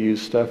sexually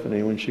abused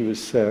Stephanie when she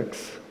was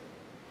 6,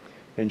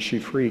 and she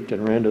freaked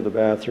and ran to the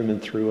bathroom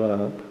and threw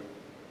up.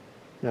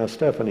 Now,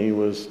 Stephanie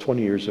was 20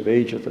 years of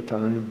age at the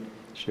time.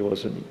 She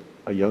wasn't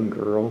a young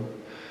girl.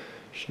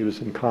 She was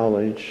in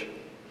college,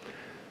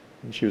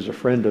 and she was a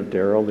friend of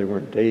Daryl. They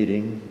weren't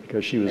dating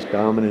because she was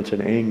dominant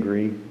and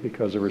angry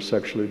because of her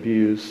sexual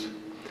abuse,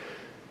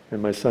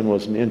 and my son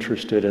wasn't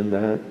interested in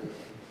that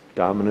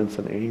dominance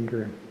and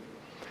anger.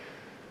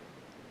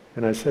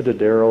 And I said to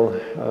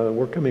Daryl,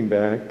 we're coming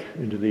back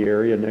into the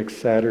area next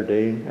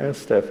Saturday.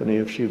 Ask Stephanie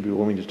if she'd be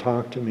willing to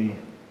talk to me.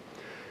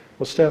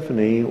 Well,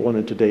 Stephanie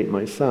wanted to date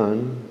my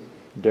son.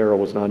 Daryl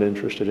was not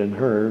interested in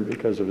her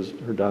because of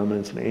her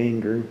dominance and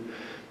anger.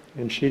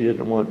 And she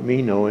didn't want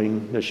me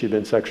knowing that she'd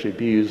been sexually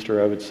abused,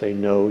 or I would say,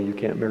 no, you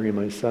can't marry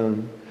my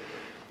son.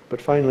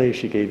 But finally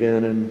she gave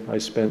in, and I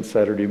spent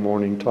Saturday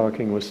morning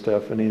talking with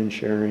Stephanie and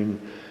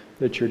sharing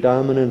that your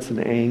dominance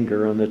and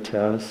anger on the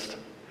test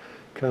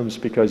comes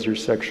because you're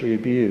sexually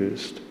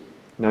abused.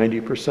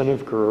 90%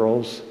 of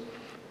girls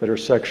that are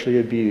sexually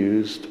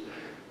abused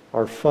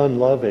are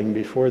fun-loving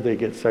before they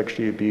get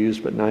sexually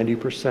abused, but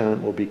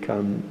 90% will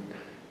become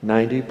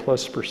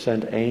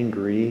 90+%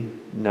 angry,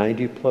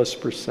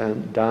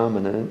 90+%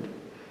 dominant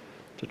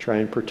to try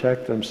and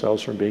protect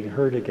themselves from being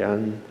hurt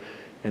again,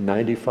 and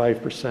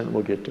 95%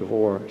 will get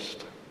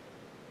divorced.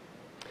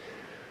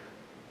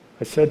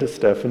 I said to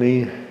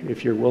Stephanie,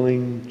 if you're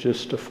willing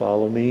just to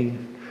follow me,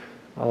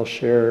 I'll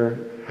share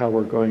how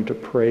we're going to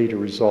pray to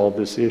resolve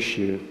this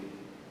issue.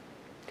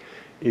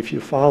 If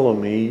you follow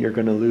me, you're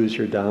going to lose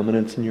your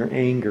dominance and your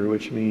anger,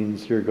 which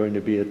means you're going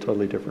to be a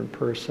totally different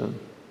person.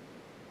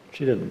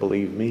 She didn't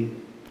believe me,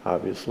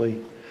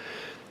 obviously.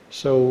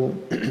 So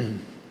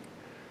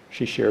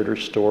she shared her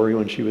story.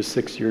 When she was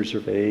 6 years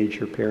of age,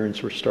 her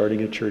parents were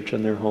starting a church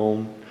in their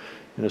home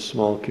in a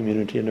small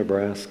community in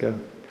Nebraska.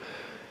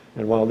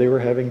 And while they were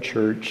having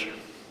church,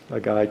 a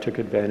guy took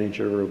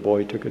advantage of her, a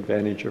boy took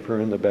advantage of her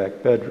in the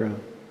back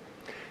bedroom.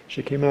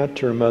 She came out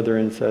to her mother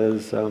and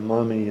says,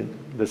 Mommy,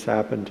 this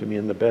happened to me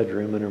in the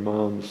bedroom. And her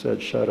mom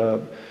said, shut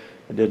up,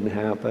 it didn't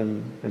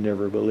happen, and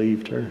never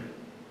believed her.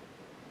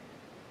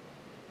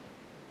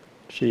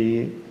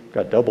 She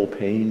got double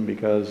pain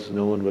because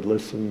no one would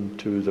listen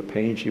to the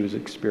pain she was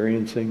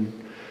experiencing.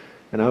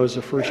 And I was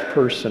the first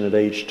person at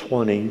age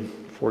 20,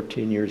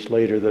 14 years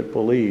later, that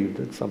believed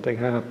that something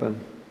happened.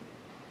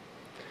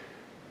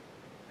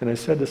 And I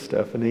said to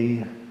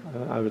Stephanie,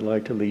 I would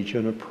like to lead you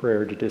in a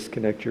prayer to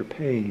disconnect your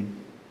pain.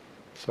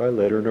 So I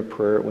led her in a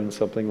prayer. It went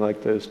something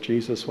like this.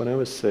 Jesus, when I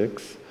was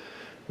 6,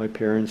 my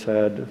parents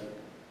had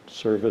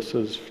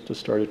services to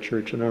start a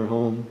church in our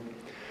home.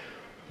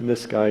 And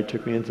this guy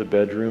took me into the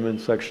bedroom and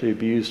sexually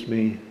abused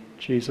me.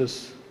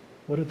 Jesus,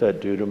 what did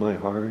that do to my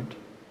heart?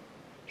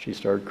 She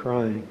started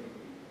crying.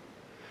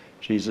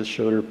 Jesus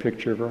showed her a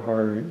picture of her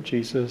heart.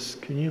 Jesus,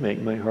 can you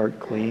make my heart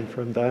clean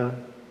from that?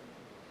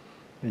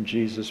 And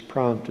Jesus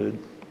prompted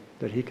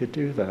that he could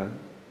do that.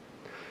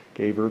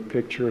 Gave her a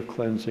picture of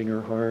cleansing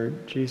her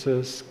heart.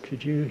 Jesus,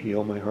 could you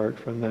heal my heart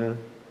from that?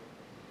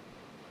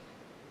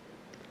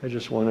 I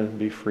just want to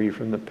be free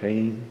from the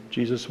pain.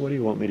 Jesus, what do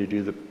you want me to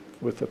do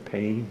with the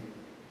pain?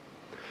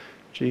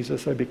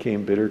 Jesus, I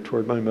became bitter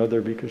toward my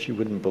mother because she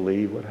wouldn't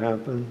believe what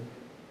happened.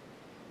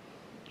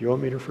 Do you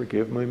want me to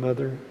forgive my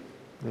mother?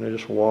 And I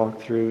just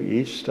walked through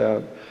each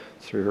step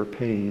through her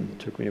pain. It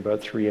took me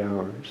about 3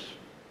 hours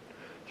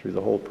through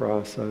the whole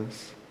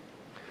process.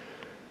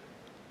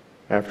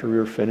 After we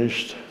were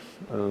finished,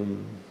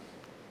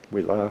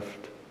 we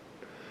left.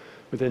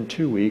 Within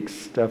 2 weeks,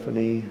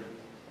 Stephanie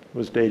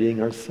was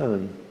dating our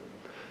son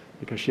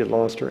because she had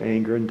lost her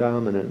anger and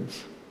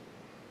dominance.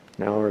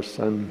 Now our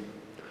son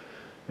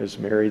is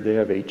married. They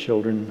have 8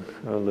 children,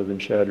 live in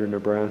Chadron,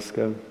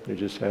 Nebraska. They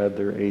just had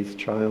their 8th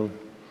child.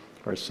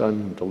 Our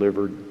son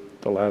delivered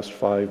the last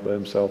 5 by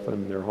himself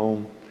in their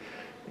home.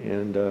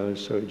 And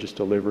so he just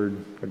delivered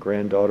a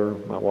granddaughter.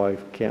 My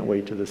wife can't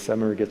wait till the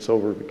summer gets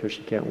over because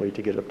she can't wait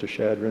to get up to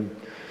Chadron.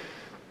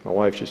 My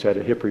wife just had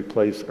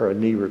a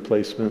knee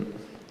replacement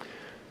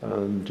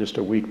just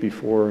a week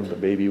before the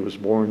baby was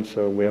born,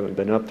 so we haven't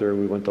been up there.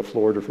 We went to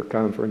Florida for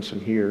conference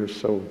and here,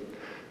 so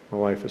my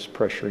wife is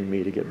pressuring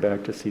me to get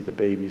back to see the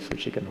baby so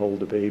she can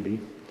hold the baby.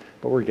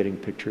 But we're getting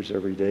pictures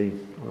every day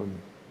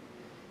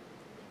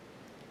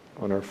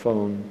on our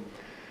phone.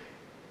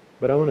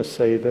 But I want to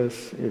say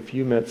this. If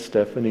you met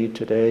Stephanie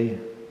today,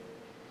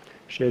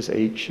 she has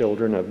 8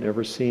 children. I've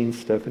never seen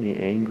Stephanie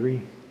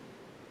angry.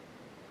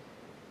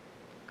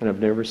 And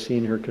I've never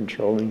seen her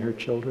controlling her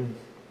children.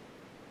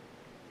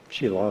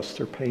 She lost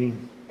her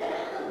pain.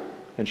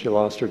 And she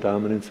lost her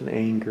dominance and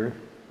anger.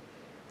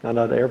 Now,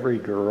 not every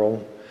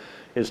girl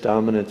is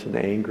dominant and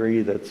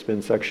angry that's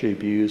been sexually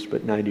abused,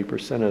 but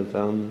 90% of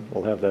them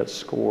will have that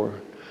score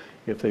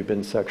if they've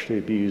been sexually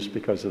abused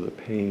because of the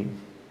pain.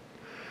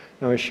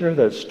 Now, I share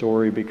that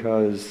story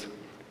because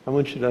I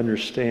want you to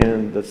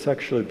understand that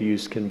sexual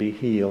abuse can be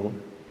healed.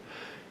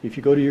 If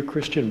you go to your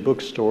Christian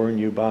bookstore and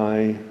you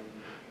buy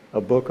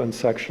a book on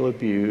sexual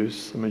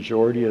abuse, the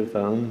majority of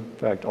them, in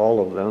fact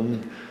all of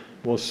them,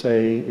 will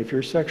say if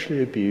you're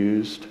sexually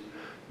abused,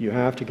 you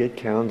have to get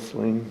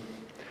counseling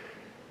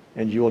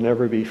and you will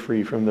never be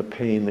free from the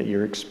pain that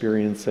you're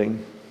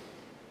experiencing.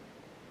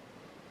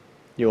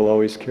 You'll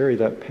always carry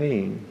that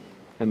pain.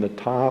 And the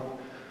top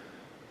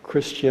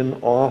Christian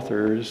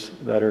authors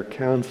that are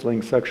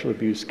counseling sexual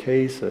abuse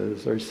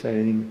cases are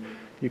saying,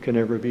 you can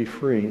never be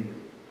free.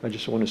 I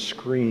just want to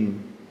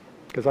scream.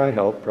 Because I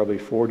help probably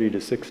 40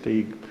 to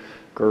 60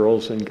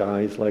 girls and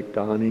guys like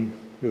Donnie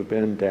who have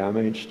been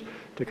damaged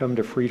to come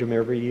to freedom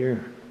every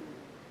year.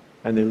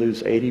 And they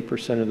lose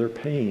 80% of their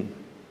pain.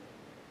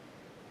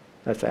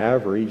 That's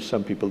average.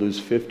 Some people lose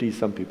 50,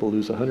 some people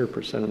lose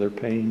 100% of their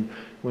pain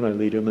when I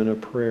lead them in a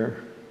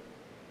prayer.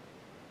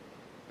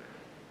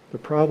 The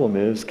problem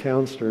is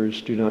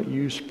counselors do not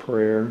use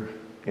prayer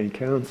and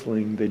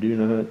counseling. They do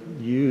not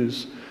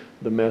use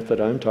the method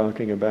I'm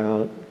talking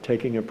about,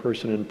 taking a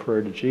person in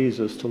prayer to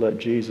Jesus to let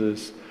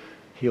Jesus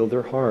heal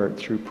their heart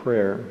through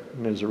prayer.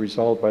 And as a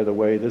result, by the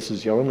way, this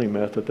is the only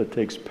method that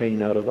takes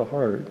pain out of the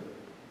heart.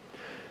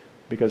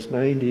 Because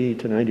 90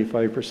 to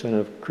 95%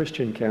 of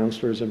Christian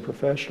counselors and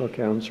professional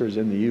counselors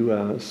in the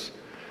U.S.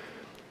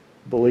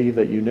 believe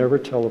that you never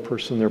tell a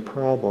person their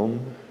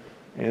problem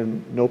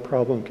and no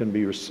problem can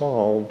be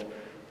resolved.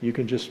 You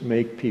can just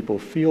make people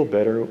feel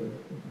better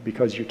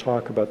because you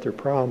talk about their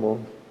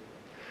problem.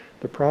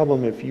 The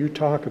problem, if you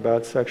talk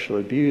about sexual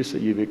abuse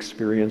that you've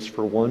experienced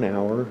for 1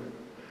 hour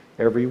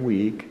every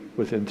week,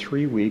 within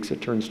 3 weeks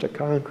it turns to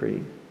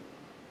concrete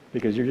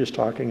because you're just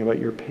talking about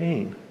your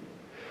pain.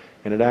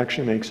 And it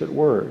actually makes it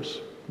worse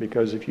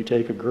because if you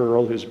take a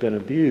girl who's been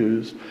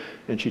abused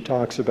and she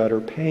talks about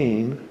her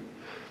pain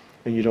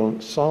and you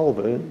don't solve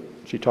it,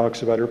 she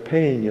talks about her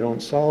pain. You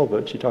don't solve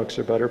it. She talks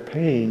about her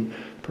pain.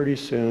 Pretty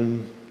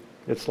soon,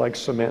 it's like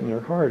cement in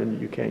her heart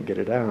and you can't get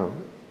it out.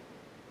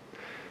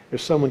 If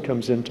someone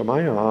comes into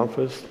my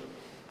office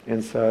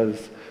and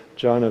says,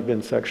 John, I've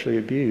been sexually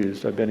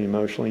abused. I've been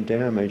emotionally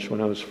damaged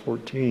when I was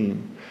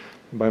 14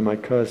 by my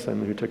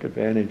cousin who took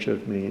advantage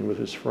of me with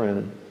his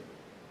friend.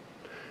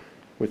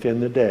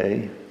 Within the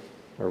day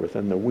or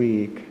within the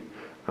week,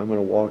 I'm going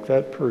to walk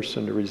that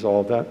person to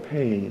resolve that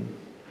pain,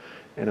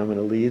 and I'm going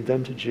to lead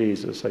them to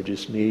Jesus. I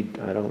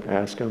don't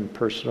ask them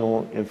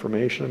personal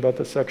information about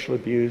the sexual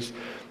abuse,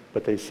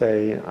 but they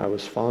say, I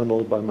was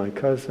fondled by my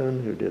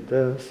cousin who did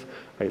this.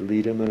 I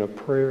lead them in a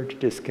prayer to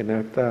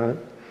disconnect that,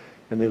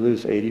 and they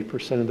lose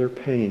 80% of their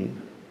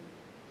pain.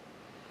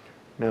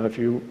 Now, if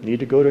you need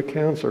to go to a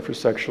counselor for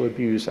sexual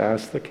abuse,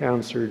 ask the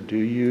counselor, do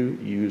you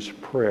use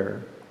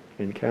prayer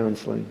in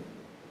counseling?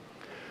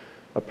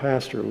 A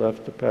pastor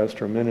left the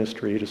pastoral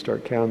ministry to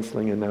start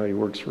counseling, and now he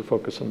works for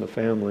Focus on the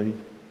Family.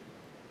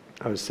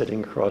 I was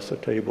sitting across the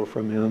table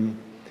from him,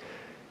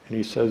 and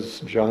he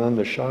says, John,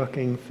 the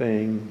shocking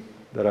thing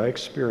that I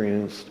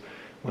experienced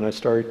when I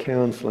started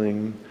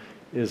counseling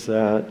is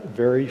that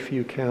very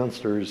few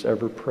counselors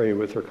ever pray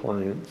with their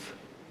clients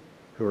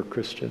who are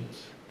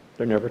Christians.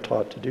 They're never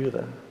taught to do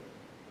that.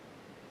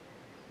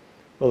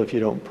 Well, if you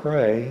don't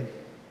pray,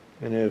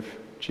 and if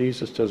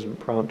Jesus doesn't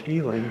prompt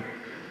healing,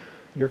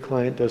 your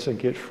client doesn't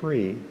get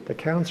free. The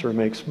counselor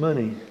makes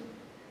money.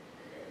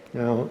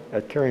 Now,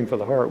 at Caring for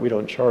the Heart, we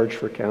don't charge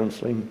for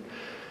counseling.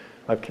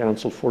 I've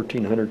counseled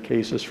 1,400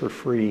 cases for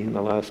free in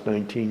the last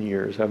 19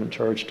 years. I haven't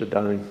charged a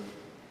dime.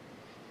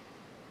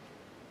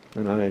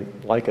 And I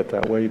like it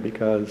that way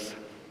because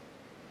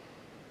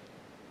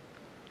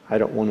I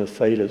don't want to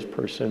say to this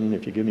person,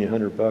 if you give me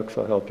 $100,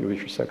 I'll help you with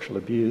your sexual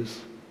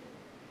abuse.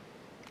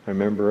 I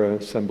remember an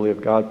Assembly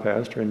of God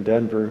pastor in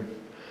Denver.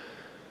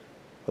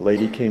 A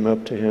lady came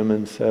up to him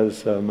and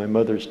says, my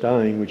mother's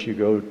dying, would you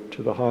go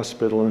to the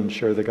hospital and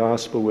share the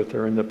gospel with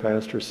her? And the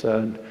pastor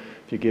said,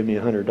 if you give me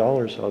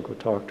 $100, I'll go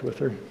talk with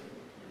her.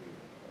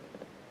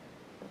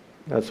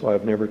 That's why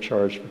I've never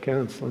charged for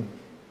counseling.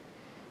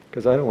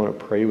 Because I don't want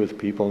to pray with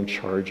people and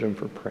charge them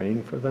for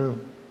praying for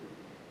them.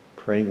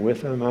 Praying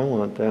with them, I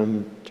want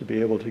them to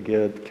be able to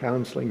get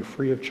counseling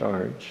free of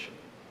charge.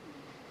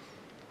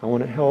 I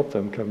want to help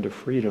them come to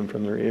freedom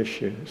from their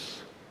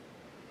issues.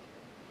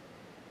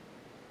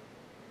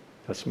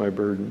 That's my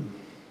burden.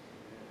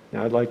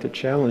 Now I'd like to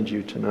challenge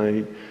you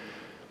tonight.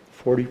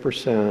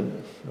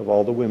 40% of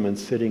all the women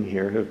sitting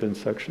here have been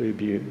sexually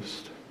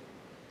abused.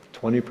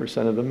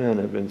 20% of the men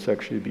have been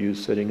sexually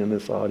abused sitting in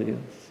this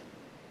audience.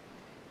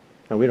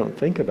 Now we don't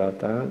think about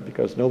that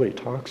because nobody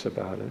talks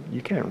about it.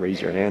 You can't raise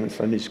your hand in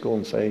Sunday school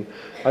and say,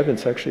 I've been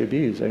sexually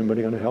abused.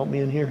 Anybody going to help me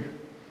in here?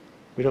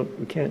 We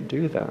can't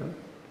do that.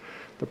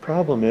 The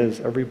problem is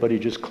everybody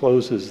just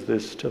closes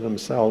this to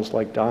themselves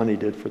like Donnie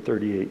did for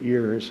 38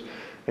 years,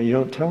 and you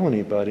don't tell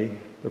anybody.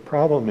 The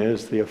problem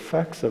is the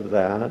effects of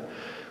that,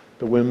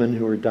 the women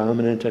who are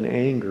dominant and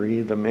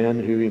angry, the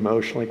men who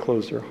emotionally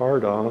close their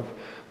heart off,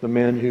 the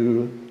men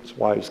whose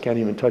wives can't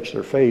even touch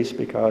their face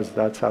because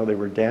that's how they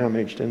were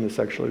damaged in the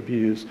sexual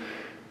abuse,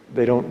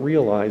 they don't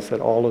realize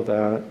that all of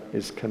that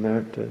is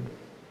connected.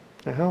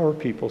 Now, how are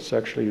people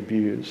sexually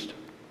abused?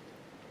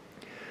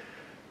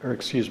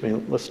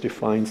 Let's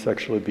define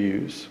sexual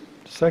abuse.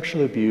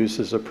 Sexual abuse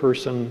is a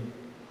person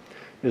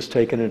is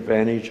taken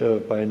advantage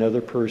of by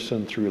another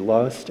person through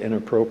lust,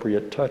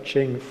 inappropriate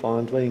touching,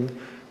 fondling,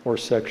 or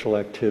sexual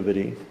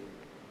activity.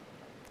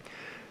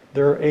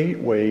 There are 8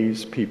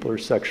 ways people are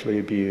sexually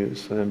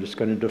abused, and I'm just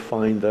going to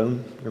define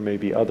them. There may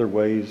be other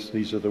ways.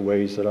 These are the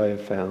ways that I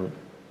have found.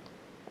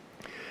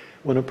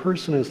 When a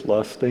person is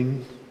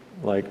lusting,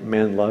 like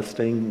men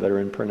lusting that are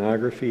in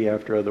pornography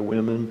after other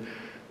women,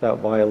 that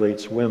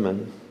violates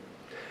women.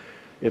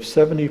 If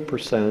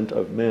 70%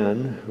 of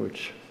men,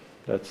 which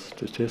that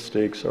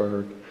statistics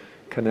are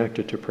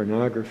connected to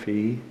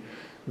pornography,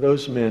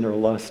 those men are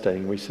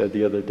lusting. We said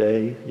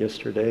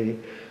yesterday,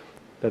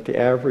 that the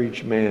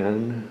average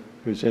man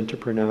who's into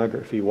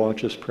pornography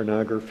watches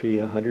pornography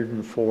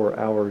 104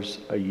 hours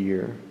a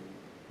year.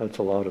 That's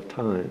a lot of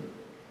time.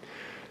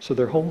 So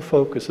their whole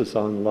focus is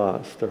on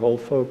lust. Their whole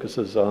focus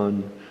is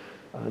on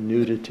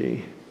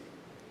nudity.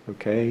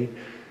 Okay?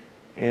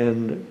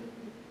 And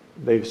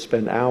they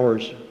spend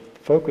hours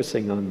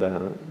focusing on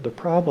that. The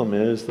problem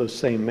is those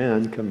same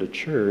men come to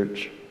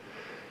church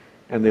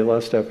and they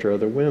lust after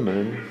other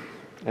women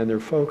and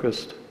they're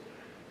focused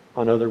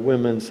on other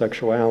women's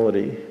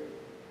sexuality.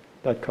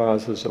 That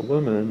causes a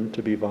woman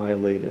to be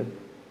violated.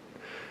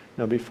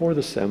 Now before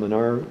the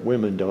seminar,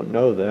 women don't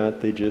know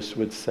that. They just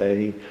would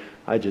say,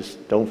 I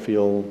just don't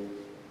feel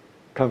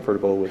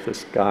comfortable with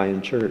this guy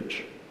in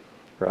church,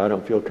 or I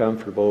don't feel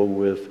comfortable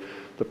with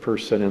the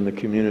person in the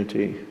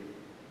community.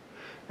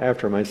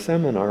 After my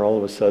seminar, all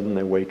of a sudden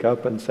they wake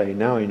up and say,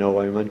 now I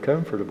know I'm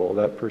uncomfortable.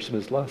 That person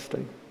is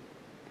lusting.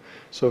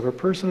 So if a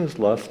person is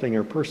lusting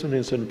or a person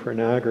is in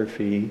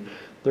pornography,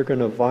 they're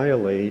going to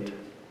violate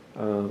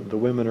the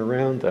women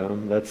around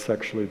them. That's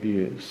sexual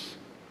abuse.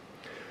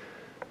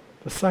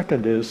 The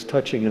second is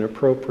touching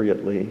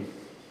inappropriately,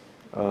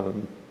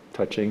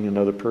 touching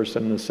another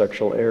person in a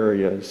sexual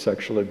area,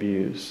 sexual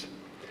abuse.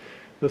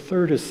 The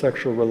third is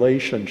sexual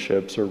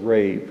relationships or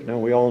rape. Now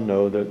we all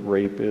know that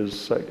rape is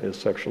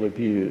sexual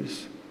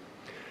abuse.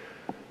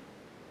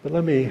 But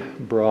let me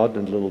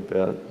broaden it a little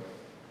bit.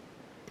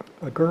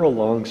 A girl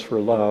longs for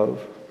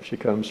love. She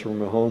comes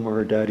from a home where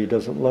her daddy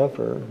doesn't love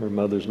her, her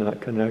mother's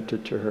not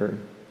connected to her.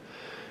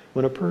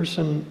 When a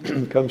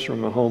person comes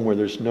from a home where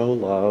there's no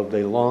love,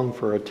 they long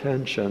for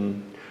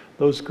attention.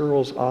 Those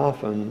girls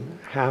often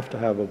have to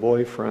have a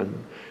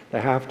boyfriend.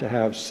 They have to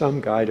have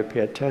some guy to pay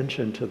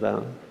attention to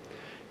them.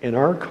 In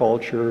our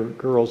culture,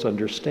 girls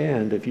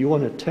understand if you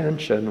want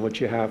attention,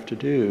 what you have to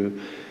do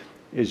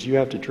is you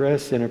have to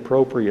dress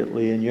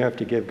inappropriately and you have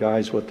to give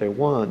guys what they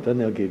want, then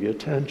they'll give you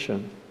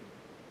attention.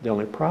 The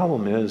only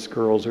problem is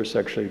girls are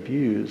sexually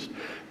abused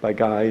by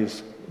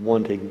guys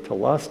wanting to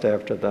lust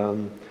after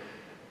them,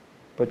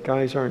 but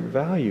guys aren't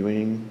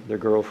valuing their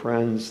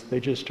girlfriends, they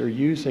just are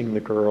using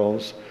the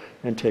girls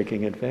and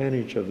taking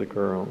advantage of the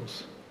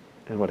girls.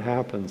 And what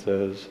happens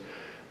is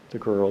the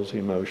girls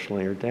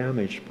emotionally are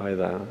damaged by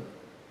that.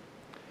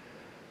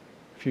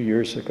 A few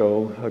years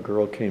ago, a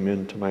girl came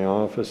into my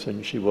office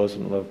and she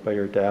wasn't loved by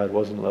her dad,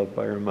 wasn't loved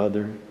by her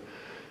mother.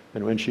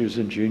 And when she was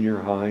in junior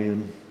high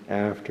and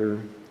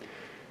after,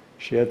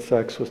 she had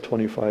sex with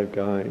 25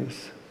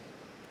 guys.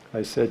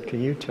 I said,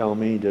 can you tell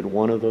me, did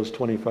one of those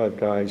 25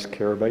 guys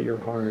care about your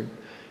heart?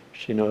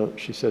 She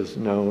says,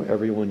 no,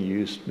 everyone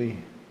used me.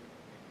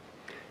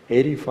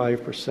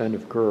 85%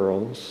 of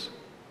girls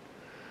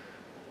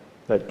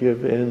that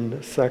give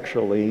in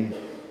sexually,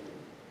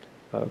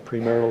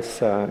 premarital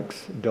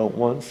sex, don't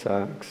want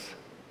sex,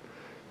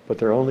 but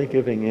they're only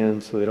giving in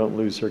so they don't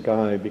lose their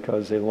guy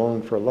because they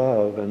long for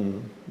love,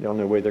 and the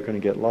only way they're going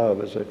to get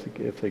love is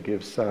if they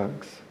give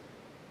sex.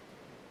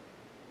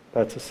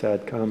 That's a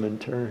sad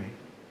commentary.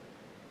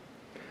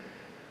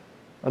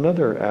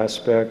 Another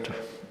aspect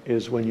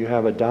is when you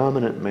have a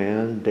dominant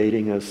man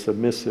dating a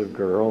submissive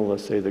girl,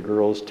 let's say the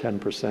girl's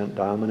 10%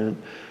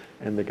 dominant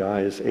and the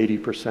guy is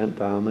 80%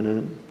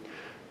 dominant,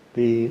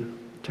 the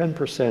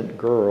 10%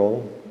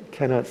 girl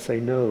cannot say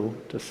no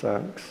to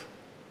sex.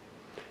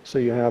 So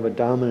you have a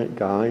dominant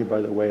guy.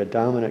 By the way, a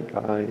dominant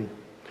guy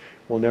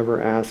will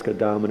never ask a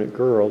dominant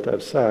girl to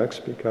have sex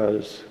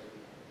because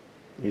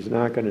he's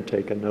not going to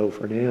take a no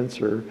for an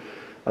answer.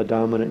 A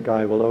dominant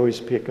guy will always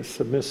pick a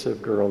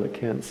submissive girl that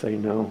can't say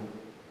no.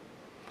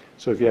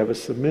 So if you have a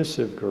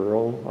submissive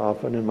girl,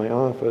 often in my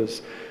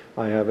office,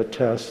 I have a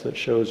test that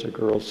shows a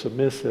girl's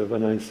submissive,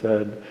 and I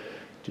said,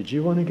 did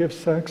you want to give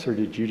sex or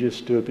did you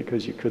just do it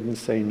because you couldn't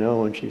say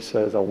no? And she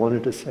says, I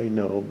wanted to say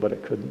no, but I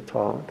couldn't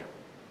talk.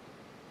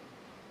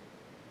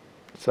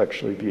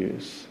 Sexual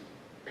abuse.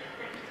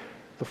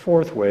 The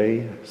fourth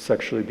way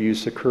sexual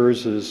abuse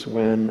occurs is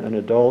when an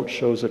adult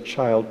shows a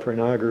child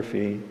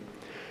pornography.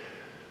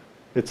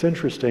 It's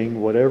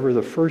interesting, whatever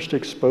the first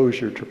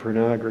exposure to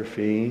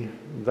pornography,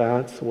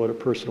 that's what a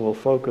person will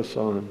focus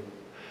on.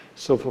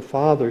 So if a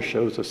father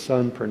shows a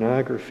son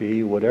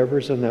pornography,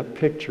 whatever's in that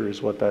picture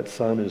is what that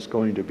son is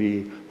going to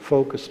be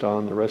focused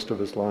on the rest of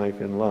his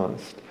life in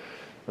lust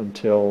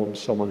until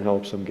someone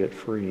helps him get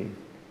free.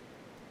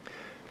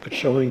 But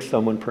showing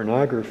someone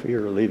pornography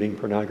or leaving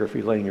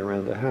pornography laying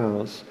around the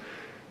house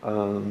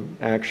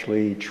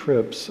actually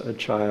trips a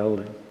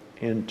child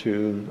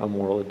into a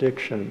moral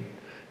addiction,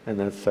 and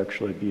that's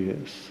sexual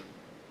abuse.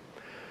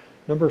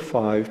 Number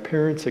 5,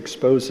 parents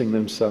exposing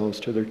themselves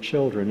to their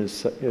children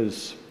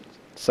is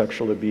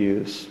sexual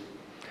abuse.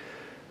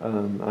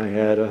 I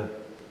had a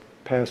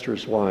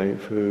pastor's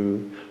wife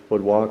who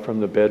would walk from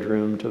the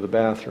bedroom to the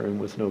bathroom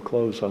with no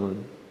clothes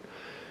on.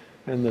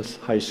 And this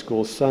high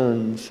school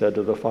son said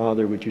to the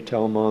father, would you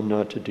tell mom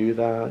not to do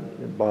that?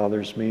 It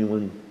bothers me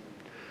when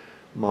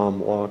mom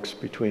walks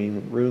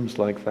between rooms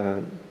like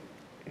that.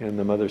 And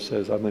the mother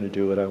says, I'm going to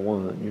do what I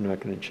want. You're not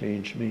going to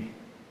change me.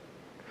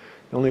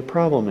 The only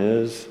problem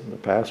is the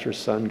pastor's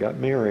son got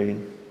married.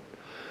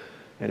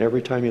 And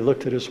every time he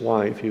looked at his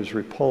wife, he was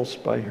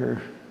repulsed by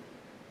her.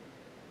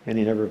 And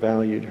he never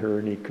valued her,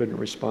 and he couldn't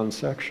respond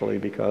sexually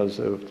because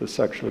of the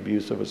sexual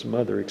abuse of his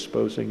mother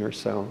exposing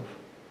herself.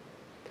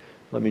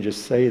 Let me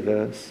just say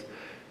this.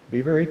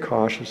 Be very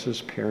cautious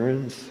as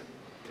parents,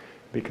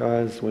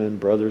 because when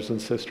brothers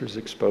and sisters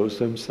expose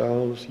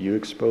themselves, you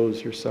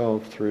expose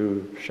yourself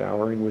through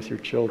showering with your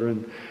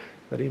children.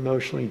 That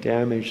emotionally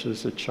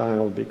damages a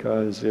child,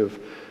 because if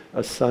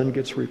a son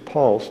gets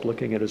repulsed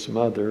looking at his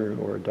mother,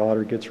 or a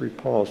daughter gets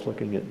repulsed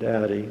looking at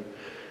daddy,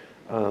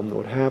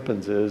 what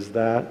happens is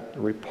that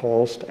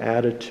repulsed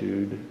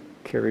attitude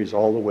carries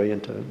all the way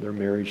into their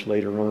marriage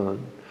later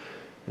on.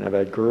 And I've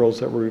had girls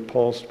that were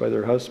repulsed by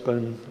their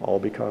husband, all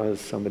because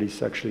somebody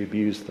sexually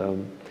abused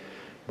them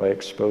by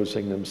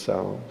exposing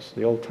themselves.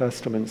 The Old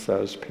Testament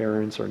says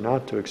parents are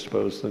not to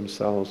expose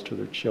themselves to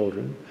their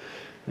children,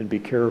 and be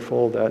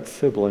careful that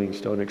siblings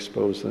don't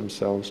expose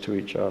themselves to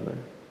each other.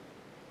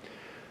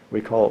 We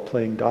call it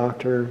playing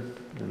doctor,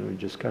 and we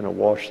just kind of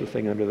wash the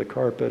thing under the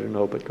carpet and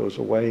hope it goes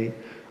away.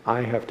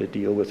 I have to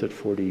deal with it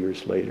 40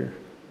 years later.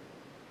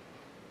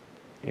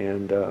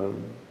 and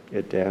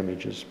it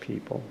damages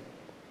people.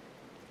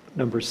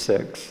 Number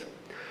 6,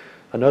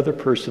 another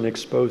person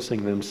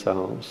exposing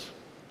themselves.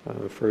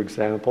 For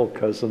example,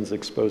 cousins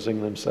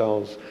exposing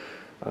themselves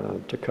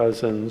to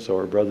cousins,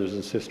 or brothers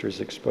and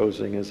sisters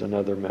exposing is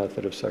another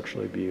method of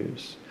sexual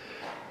abuse.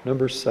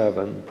 Number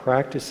 7,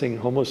 practicing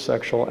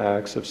homosexual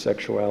acts of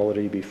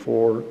sexuality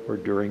before or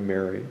during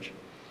marriage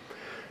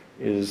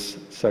is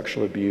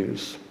sexual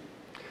abuse.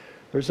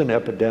 There's an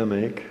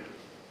epidemic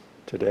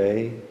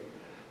today.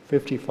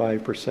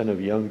 55% of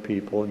young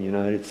people in the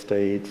United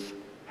States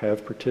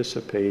have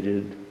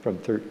participated, from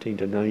 13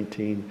 to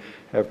 19,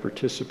 have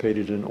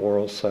participated in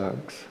oral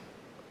sex.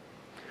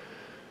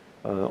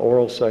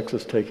 Oral sex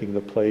is taking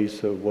the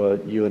place of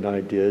what you and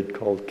I did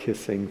called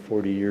kissing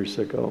 40 years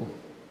ago.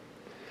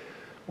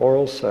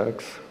 Oral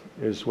sex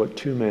is what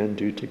two men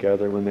do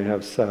together when they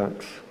have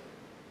sex.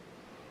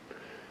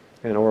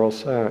 And oral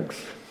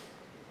sex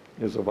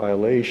is a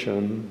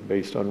violation,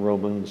 based on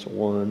Romans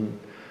 1,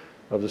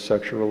 of the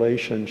sexual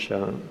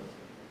relationship.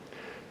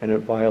 And it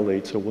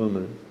violates a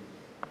woman.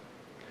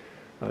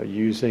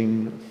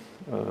 Using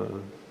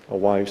a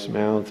wife's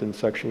mouth in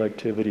sexual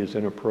activity is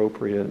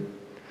inappropriate.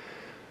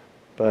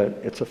 But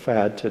it's a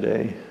fad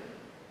today.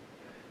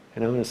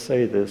 And I'm going to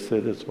say this,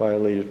 it has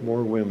violated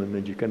more women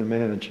than you can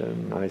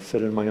imagine. I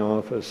sit in my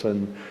office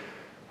and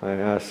I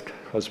ask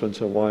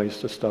husbands and wives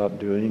to stop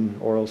doing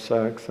oral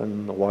sex,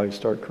 and the wives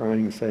start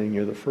crying, saying,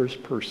 "You're the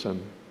first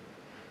person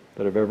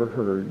that I've ever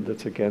heard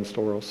that's against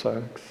oral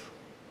sex."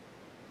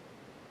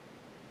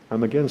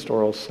 I'm against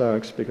oral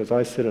sex because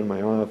I sit in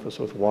my office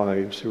with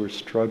wives who are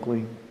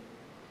struggling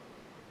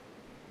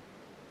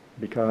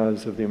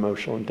because of the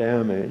emotional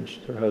damage.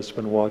 Their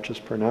husband watches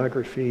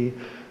pornography,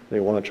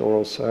 they watch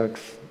oral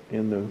sex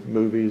in the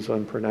movies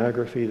on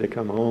pornography, they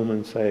come home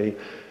and say,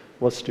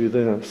 "Let's do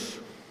this."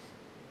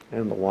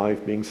 And the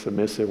wife, being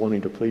submissive,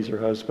 wanting to please her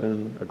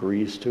husband,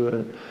 agrees to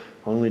it,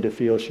 only to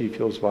feel she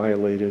feels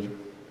violated.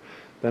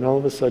 Then all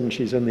of a sudden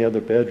she's in the other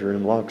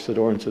bedroom, locks the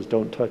door and says,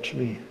 "Don't touch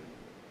me."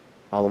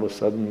 All of a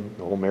sudden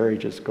the whole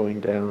marriage is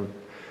going down.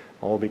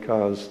 All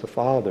because the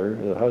father,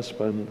 the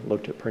husband,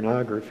 looked at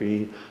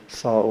pornography,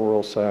 saw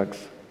oral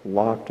sex,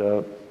 locked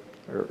up,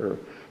 or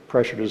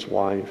pressured his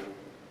wife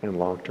and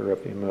locked her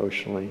up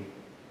emotionally.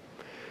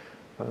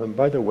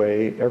 By the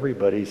way,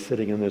 everybody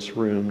sitting in this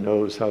room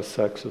knows how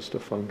sex is to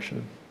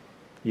function.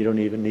 You don't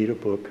even need a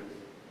book.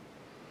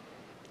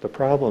 The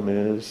problem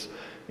is,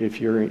 if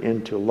you're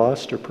into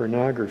lust or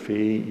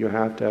pornography, you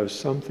have to have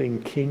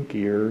something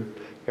kinkier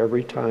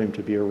every time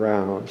to be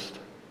aroused.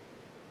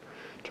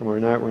 Tomorrow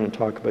night we're going to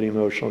talk about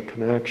emotional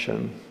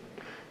connection.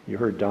 You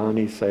heard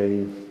Donnie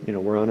say,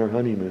 we're on our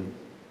honeymoon.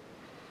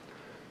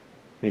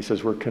 And he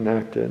says we're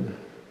connected.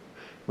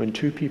 When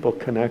two people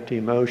connect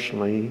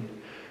emotionally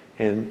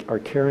and are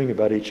caring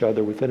about each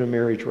other within a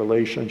marriage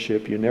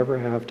relationship, you never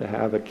have to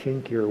have a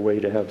kinkier way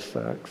to have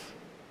sex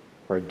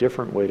or a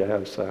different way to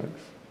have sex.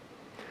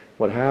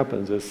 What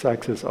happens is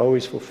sex is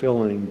always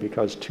fulfilling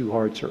because two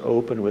hearts are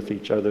open with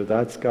each other.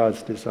 That's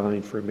God's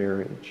design for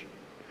marriage.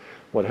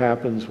 What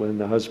happens when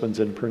the husband's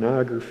in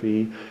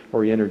pornography,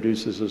 or he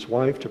introduces his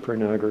wife to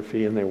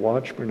pornography and they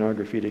watch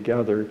pornography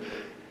together,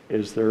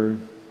 is they're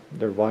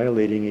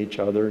violating each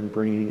other and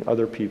bringing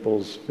other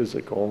people's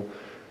physical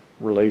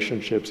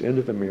relationships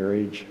into the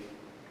marriage,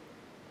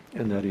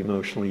 and that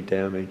emotionally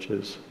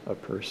damages a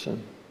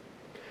person.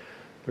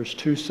 There's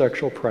two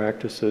sexual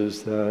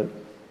practices that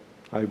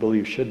I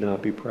believe should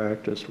not be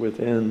practiced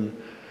within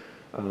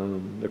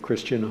the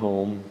Christian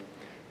home,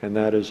 and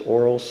that is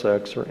oral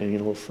sex or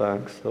anal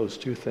sex. Those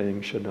two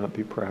things should not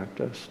be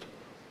practiced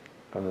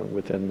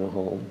within the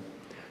home.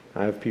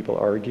 I have people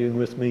arguing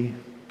with me,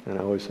 and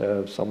I always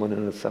have someone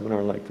in a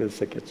seminar like this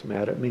that gets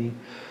mad at me.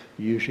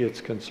 Usually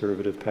it's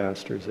conservative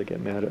pastors that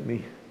get mad at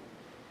me.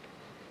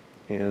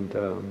 And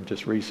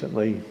just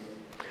recently,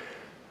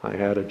 I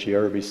had a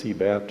GRBC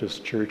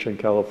Baptist church in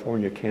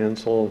California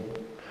cancel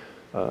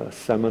a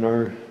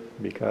seminar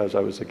because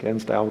I was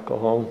against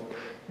alcohol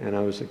and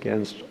I was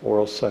against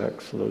oral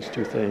sex, those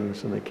two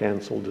things, and they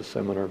canceled the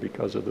seminar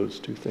because of those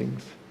two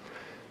things.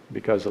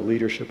 Because the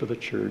leadership of the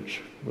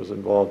church was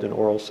involved in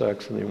oral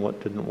sex and they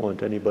didn't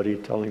want anybody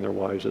telling their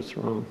wives it's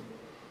wrong.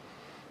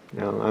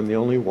 Now, I'm the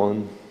only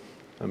one.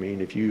 I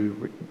mean, if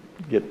you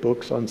get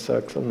books on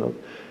sex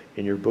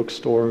in your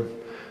bookstore,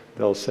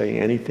 they'll say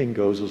anything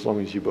goes as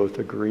long as you both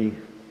agree.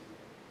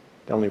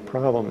 The only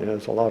problem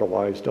is a lot of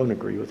wives don't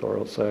agree with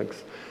oral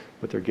sex,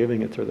 but they're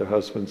giving it to their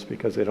husbands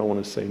because they don't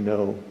want to say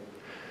no.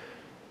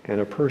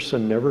 And a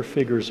person never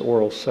figures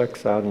oral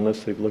sex out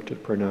unless they've looked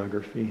at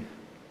pornography.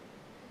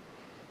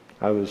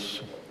 I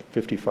was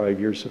 55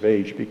 years of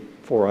age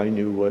before I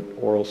knew what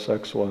oral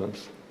sex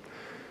was.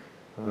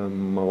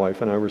 My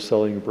wife and I were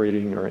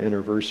celebrating our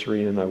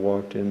anniversary, and I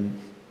walked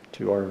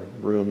into our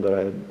room that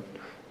I had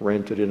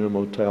rented in a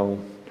motel,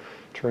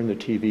 turned the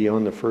TV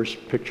on. The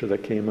first picture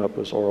that came up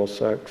was oral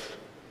sex.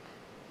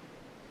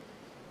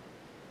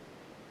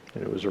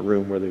 And it was a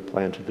room where they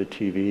planted the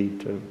TV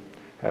to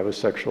have a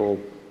sexual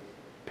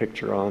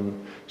picture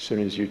on as soon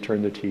as you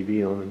turn the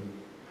TV on.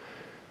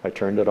 I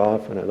turned it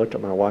off and I looked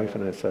at my wife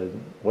and I said,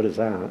 "What is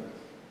that?"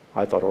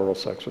 I thought oral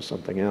sex was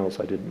something else.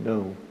 I didn't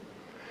know.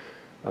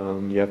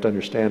 You have to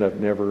understand, I've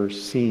never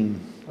seen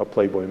a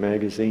Playboy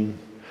magazine.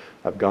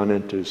 I've gone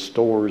into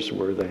stores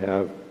where they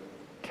have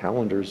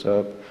calendars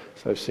up,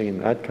 so I've seen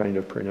that kind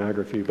of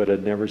pornography, but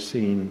I'd never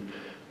seen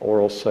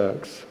oral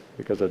sex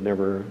because I'd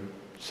never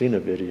seen a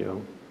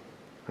video.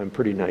 I'm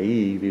pretty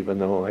naive, even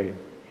though I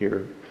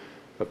hear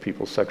of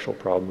people's sexual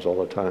problems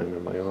all the time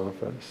in my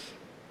office.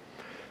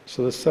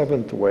 So the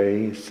seventh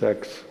way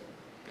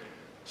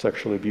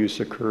sexual abuse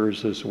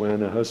occurs is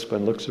when a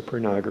husband looks at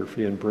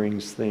pornography and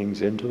brings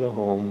things into the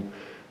home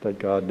that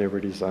God never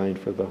designed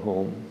for the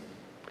home.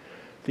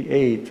 The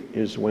eighth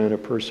is when a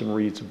person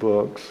reads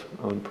books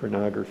on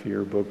pornography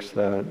or books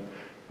that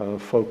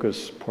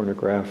focus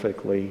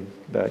pornographically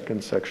that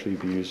can sexually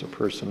abuse a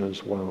person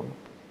as well.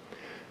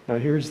 Now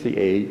here's the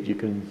 8. You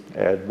can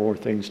add more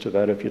things to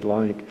that if you'd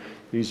like.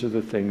 These are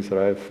the things that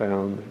I've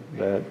found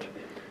that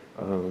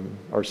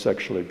are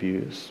sexual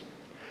abuse.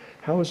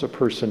 How is a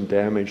person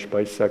damaged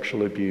by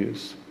sexual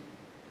abuse?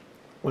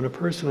 When a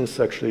person is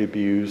sexually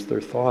abused,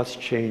 their thoughts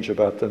change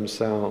about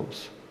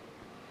themselves.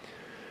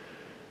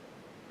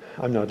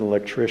 I'm not an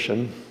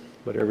electrician,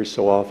 but every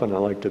so often I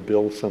like to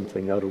build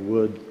something out of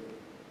wood,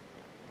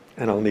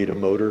 and I'll need a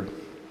motor.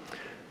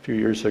 A few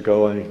years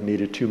ago, I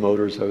needed 2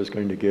 motors. I was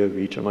going to give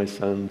each of my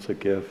sons a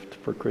gift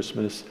for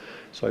Christmas,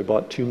 so I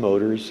bought 2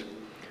 motors.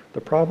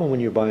 The problem when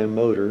you buy a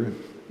motor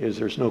is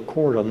there's no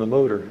cord on the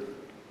motor.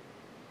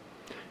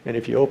 And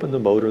if you open the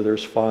motor,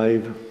 there's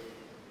 5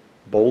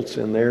 bolts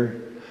in there,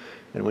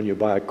 and when you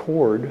buy a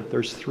cord,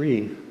 there's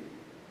 3.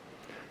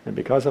 And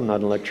because I'm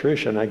not an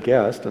electrician, I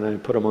guessed, and I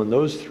put them on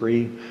those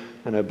 3,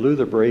 and I blew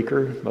the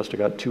breaker, must have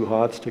got 2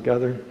 hots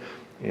together,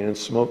 and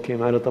smoke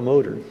came out of the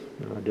motor.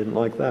 I didn't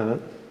like that.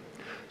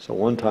 So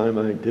one time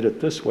I did it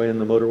this way, and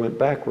the motor went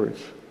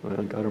backwards.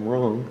 I got them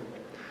wrong.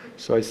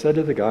 So I said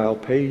to the guy, "I'll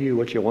pay you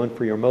what you want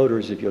for your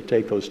motors if you'll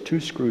take those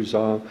 2 screws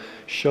off,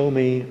 show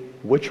me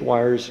which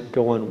wires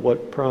go on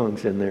what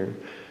prongs in there."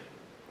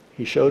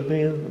 He showed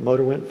me, and the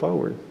motor went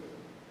forward.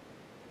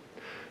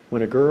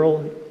 When a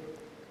girl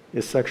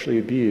is sexually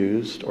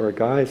abused, or a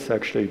guy is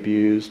sexually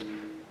abused,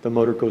 the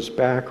motor goes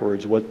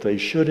backwards. What they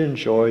should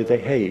enjoy, they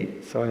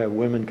hate. So I have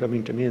women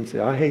coming to me and say,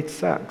 "I hate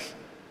sex.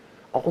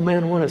 All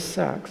men want is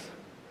sex.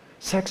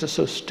 Sex is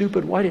so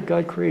stupid. Why did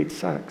God create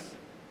sex?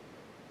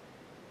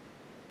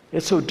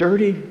 It's so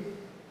dirty.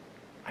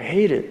 I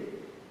hate it."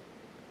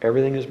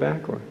 Everything is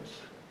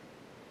backwards.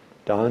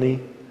 Donnie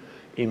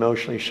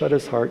emotionally shut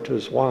his heart to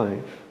his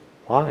wife.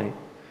 Why?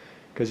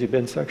 Because he'd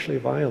been sexually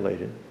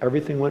violated.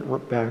 Everything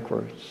went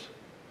backwards.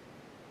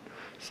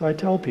 So I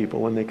tell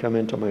people when they come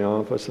into my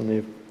office and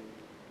they've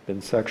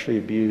been sexually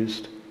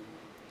abused,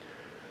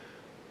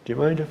 "Do you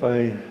mind if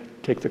I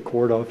take the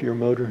cord off your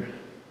motor?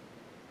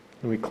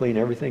 And we clean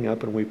everything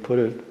up and we put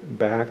it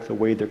back the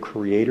way the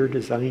Creator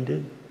designed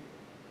it?"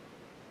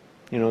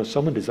 You know,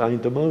 someone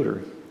designed the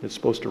motor. It's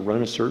supposed to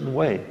run a certain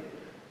way.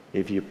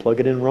 If you plug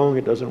it in wrong,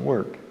 it doesn't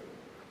work.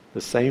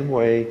 The same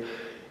way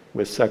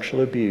with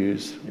sexual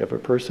abuse. If a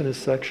person is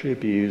sexually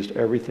abused,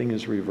 everything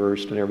is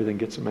reversed and everything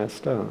gets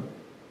messed up.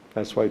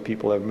 That's why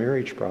people have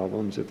marriage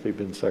problems if they've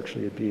been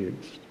sexually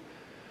abused.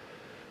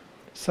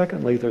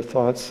 Secondly, their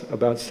thoughts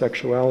about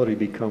sexuality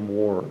become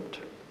warped.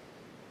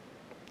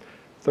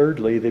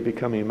 Thirdly, they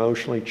become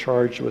emotionally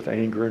charged with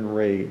anger and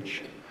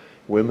rage.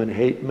 Women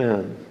hate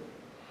men.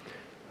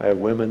 I have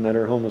women that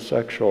are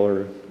homosexual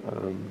or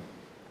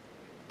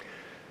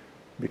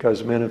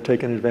because men have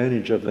taken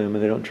advantage of them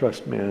and they don't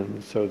trust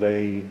men, so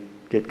they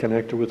get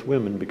connected with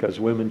women because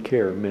women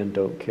care, men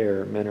don't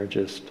care. Men are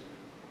just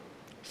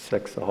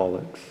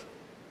sexaholics.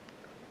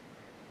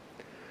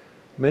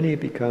 Many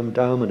become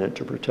dominant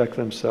to protect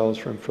themselves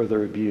from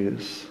further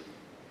abuse.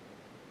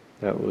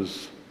 That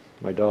was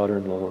my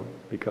daughter-in-law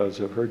because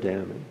of her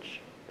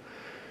damage.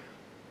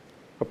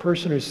 A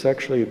person who's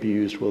sexually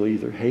abused will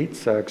either hate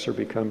sex or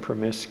become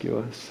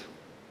promiscuous.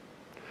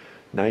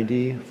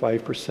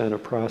 95%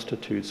 of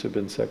prostitutes have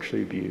been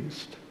sexually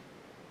abused.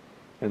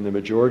 And the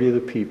majority of the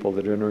people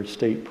that are in our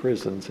state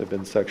prisons have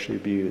been sexually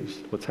abused.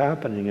 What's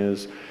happening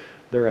is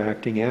they're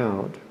acting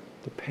out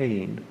the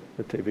pain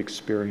that they've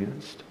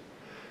experienced.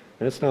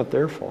 And it's not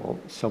their fault.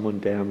 Someone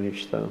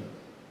damaged them.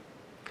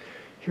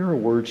 Here are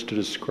words to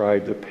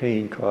describe the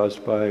pain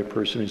caused by a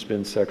person who's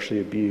been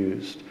sexually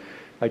abused.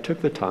 I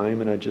took the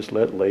time and I just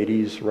let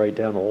ladies write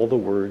down all the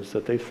words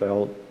that they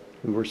felt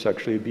who were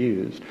sexually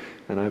abused.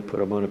 And I put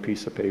them on a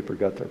piece of paper,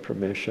 got their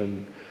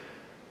permission.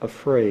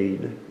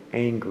 Afraid,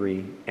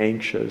 angry,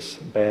 anxious,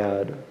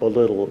 bad,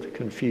 belittled,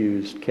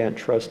 confused, can't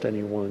trust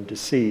anyone,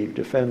 deceived,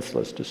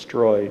 defenseless,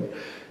 destroyed,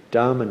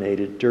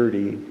 dominated,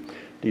 dirty,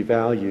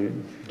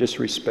 devalued,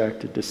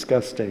 disrespected,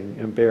 disgusting,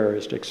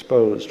 embarrassed,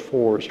 exposed,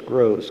 forced,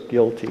 gross,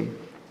 guilty,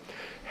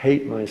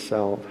 hate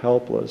myself,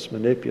 helpless,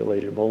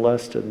 manipulated,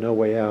 molested, no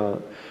way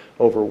out,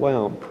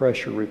 overwhelmed,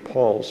 pressure,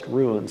 repulsed,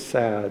 ruined,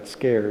 sad,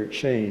 scared,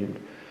 shamed,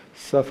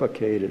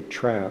 suffocated,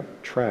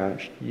 trapped,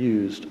 trashed,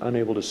 used,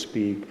 unable to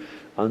speak,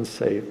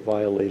 unsafe,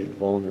 violated,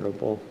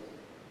 vulnerable.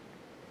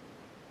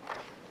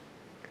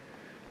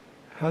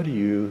 How do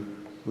you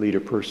lead a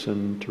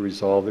person to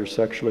resolve their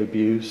sexual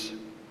abuse?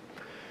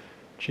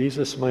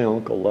 Jesus, my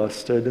uncle,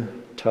 lusted,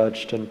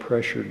 touched, and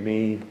pressured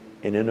me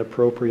in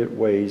inappropriate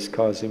ways,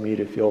 causing me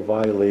to feel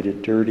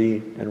violated,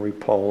 dirty, and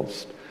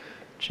repulsed.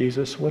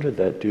 Jesus, what did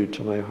that do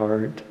to my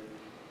heart?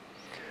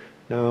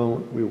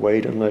 Now we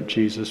wait and let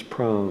Jesus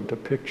prompt a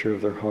picture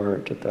of their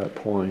heart at that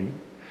point.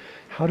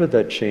 How did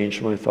that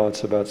change my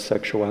thoughts about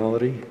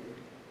sexuality?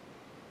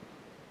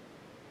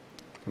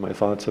 Did my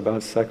thoughts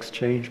about sex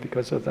change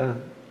because of that?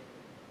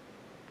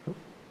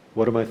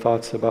 What are my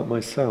thoughts about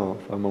myself?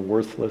 I'm a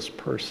worthless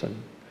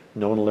person.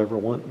 No one will ever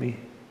want me.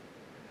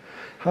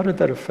 How did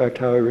that affect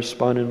how I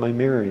respond in my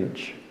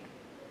marriage?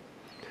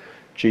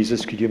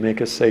 Jesus, could you make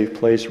a safe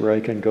place where I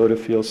can go to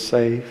feel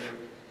safe?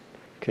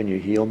 Can you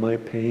heal my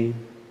pain?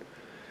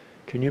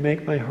 Can you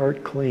make my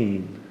heart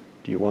clean?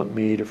 Do you want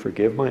me to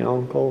forgive my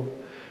uncle?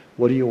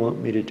 What do you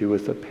want me to do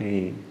with the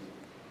pain?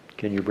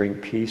 Can you bring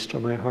peace to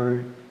my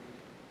heart?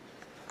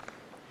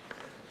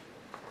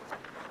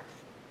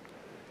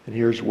 And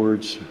here's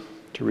words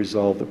to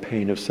resolve the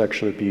pain of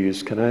sexual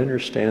abuse. Can I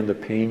understand the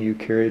pain you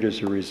carried as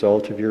a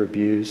result of your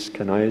abuse?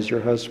 Can I, as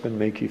your husband,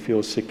 make you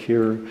feel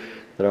secure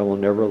that I will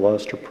never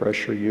lust or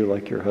pressure you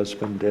like your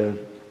husband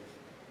did?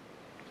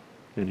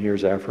 And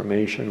here's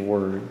affirmation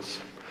words.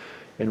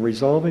 In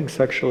resolving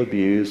sexual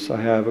abuse, I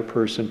have a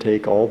person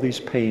take all these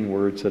pain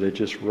words that I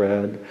just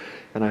read,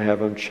 and I have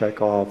them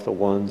check off the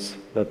ones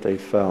that they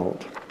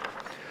felt.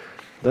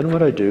 Then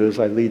what I do is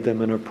I lead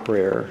them in a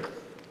prayer,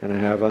 and I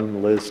have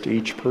them list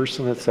each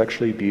person that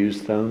sexually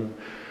abused them,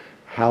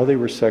 how they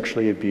were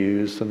sexually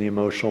abused, and the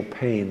emotional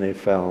pain they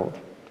felt.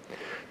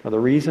 Now the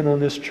reason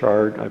on this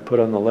chart I put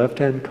on the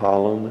left-hand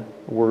column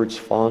words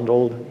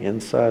fondled,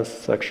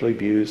 incest, sexually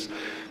abused,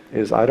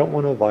 is I don't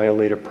want to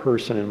violate a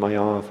person in my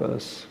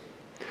office.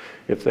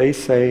 If they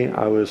say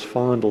I was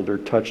fondled or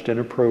touched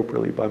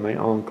inappropriately by my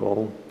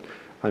uncle,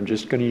 I'm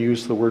just going to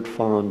use the word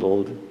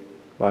fondled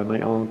by my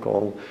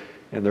uncle,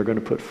 and they're going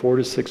to put 4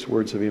 to 6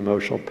 words of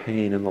emotional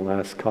pain in the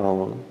last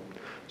column.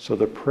 So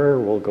the prayer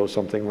will go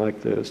something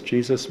like this.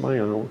 Jesus, my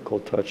uncle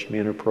touched me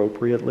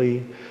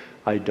inappropriately.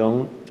 I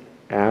don't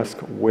ask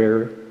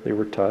where they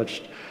were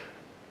touched.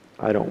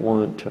 I don't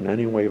want to in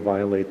any way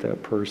violate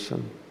that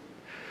person.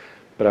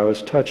 But I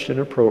was touched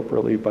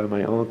inappropriately by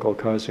my uncle,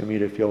 causing me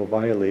to feel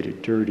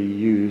violated, dirty,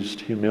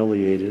 used,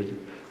 humiliated.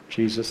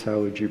 Jesus, how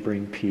would you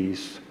bring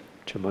peace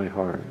to my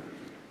heart?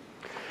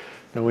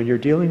 Now, when you're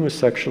dealing with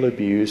sexual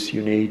abuse,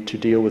 you need to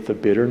deal with the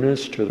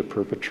bitterness to the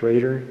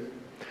perpetrator,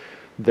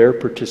 their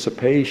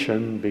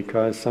participation,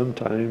 because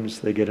sometimes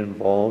they get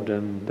involved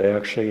and they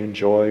actually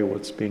enjoy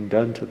what's being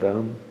done to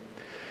them.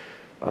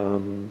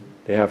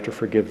 They have to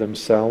forgive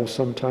themselves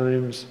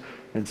sometimes,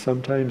 and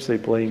sometimes they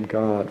blame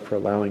God for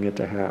allowing it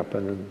to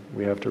happen, and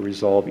we have to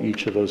resolve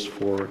each of those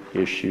 4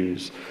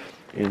 issues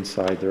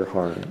inside their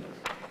heart.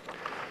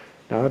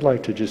 Now, I'd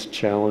like to just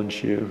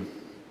challenge you.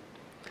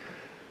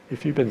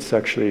 If you've been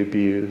sexually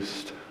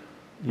abused,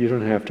 you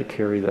don't have to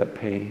carry that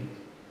pain.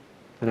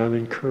 And I would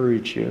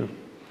encourage you,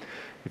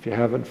 if you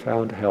haven't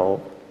found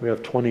help, we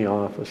have 20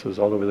 offices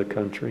all over the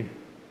country.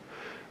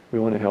 We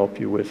want to help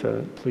you with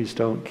it. Please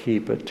don't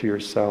keep it to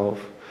yourself.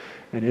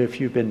 And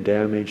if you've been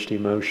damaged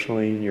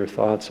emotionally and your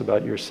thoughts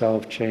about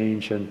yourself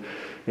change and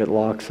it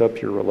locks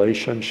up your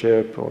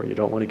relationship, or you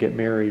don't want to get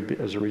married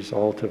as a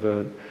result of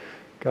it,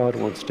 God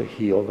wants to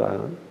heal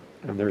that,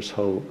 and there's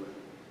hope.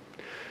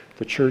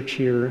 The church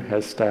here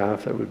has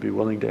staff that would be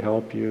willing to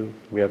help you.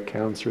 We have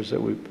counselors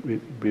that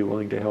would be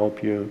willing to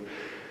help you.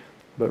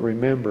 But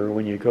remember,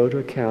 when you go to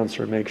a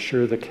counselor, make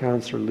sure the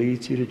counselor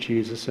leads you to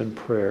Jesus in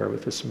prayer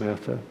with this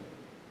method.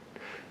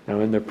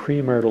 Now, in the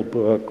premarital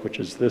book, which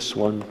is this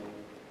one,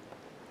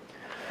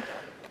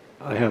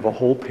 I have a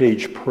whole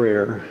page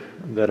prayer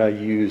that I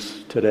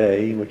use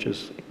today, which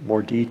is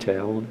more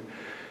detailed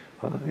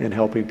in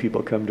helping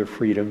people come to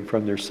freedom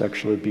from their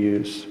sexual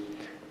abuse.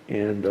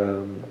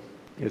 And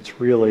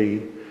it's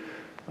really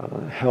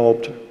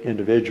helped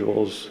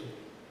individuals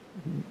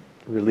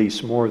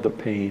release more of the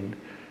pain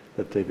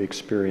that they've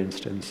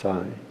experienced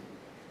inside.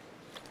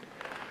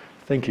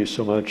 Thank you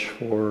so much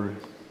for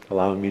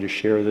allowing me to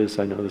share this.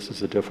 I know this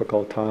is a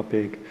difficult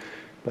topic,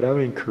 but I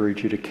would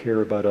encourage you to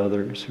care about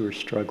others who are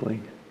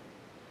struggling.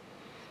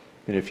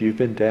 And if you've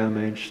been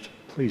damaged,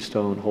 please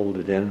don't hold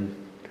it in.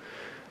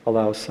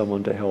 Allow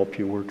someone to help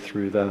you work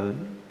through that.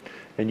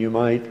 And you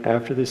might,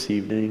 after this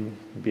evening,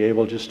 be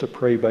able just to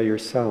pray by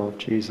yourself,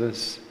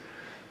 Jesus,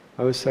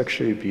 I was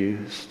sexually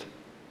abused.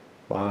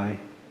 Why?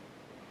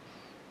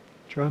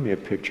 Draw me a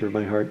picture of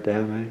my heart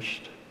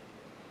damaged.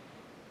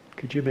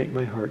 Could you make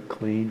my heart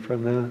clean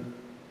from that?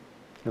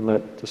 And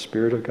let the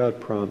Spirit of God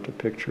prompt a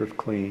picture of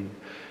clean.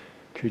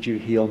 Could you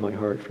heal my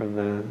heart from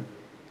that?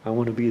 I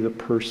want to be the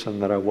person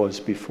that I was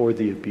before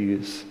the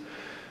abuse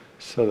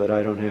so that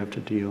I don't have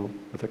to deal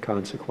with the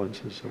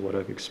consequences of what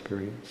I've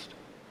experienced.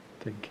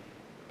 Thank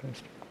you,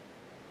 Pastor.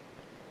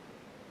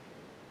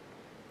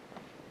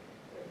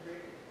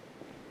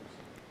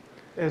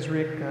 As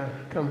Rick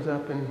comes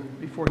up,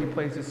 and before he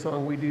plays this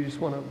song, we do just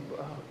want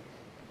to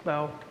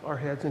bow our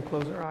heads and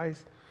close our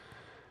eyes.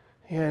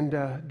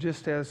 And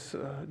just as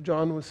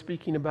John was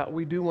speaking about,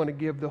 we do want to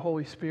give the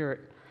Holy Spirit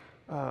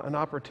an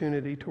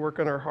opportunity to work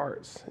on our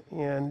hearts.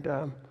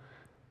 And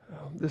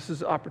this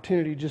is an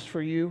opportunity just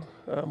for you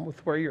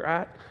with where you're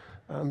at,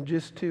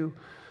 just to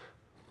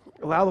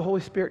allow the Holy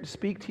Spirit to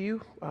speak to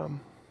you.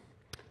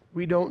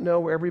 We don't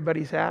know where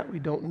everybody's at. We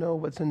don't know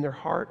what's in their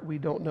heart. We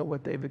don't know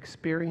what they've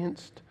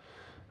experienced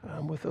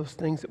with those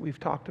things that we've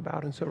talked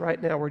about. And so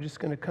right now we're just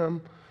going to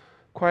come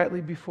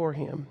quietly before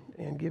Him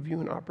and give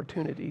you an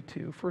opportunity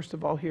to, first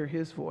of all, hear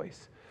His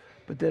voice,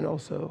 but then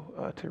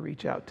also to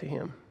reach out to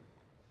Him.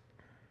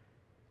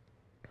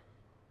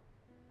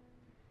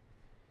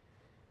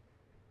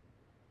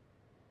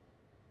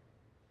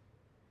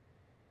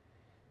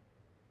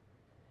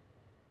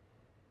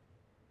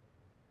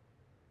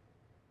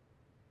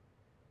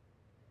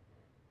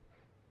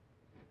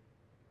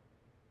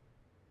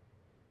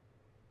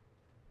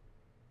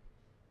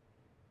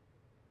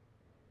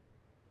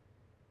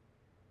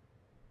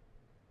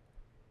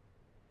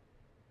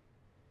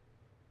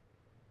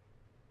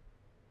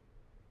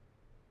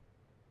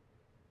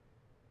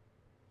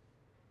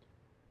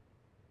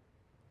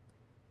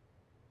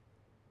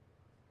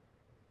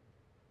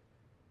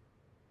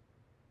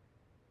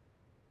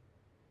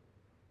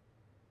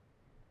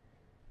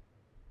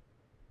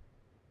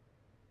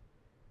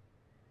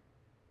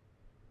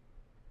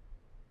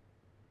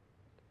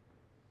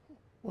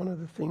 One of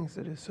the things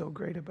that is so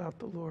great about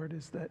the Lord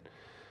is that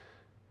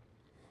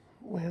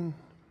when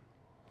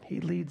He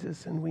leads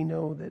us and we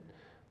know that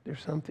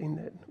there's something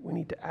that we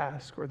need to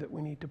ask or that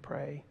we need to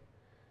pray,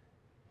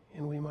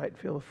 and we might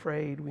feel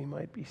afraid, we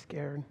might be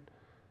scared,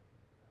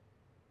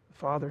 the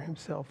Father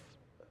Himself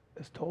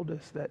has told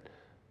us that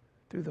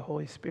through the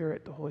Holy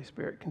Spirit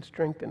can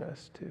strengthen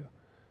us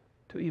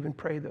to even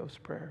pray those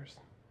prayers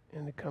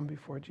and to come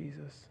before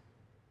Jesus.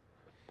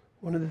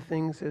 One of the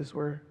things is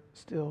we're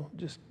still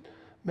just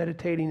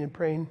meditating and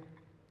praying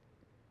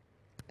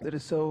that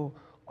is so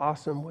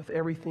awesome with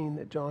everything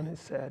that John has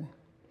said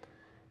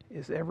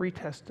is every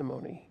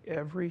testimony,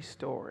 every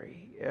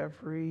story,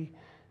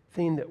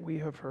 everything that we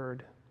have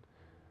heard.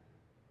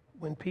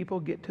 When people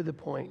get to the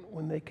point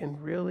when they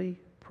can really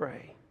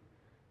pray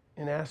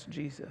and ask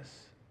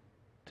Jesus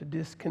to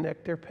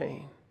disconnect their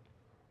pain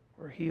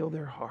or heal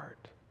their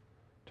heart,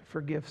 to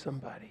forgive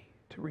somebody,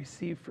 to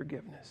receive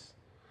forgiveness,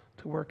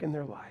 to work in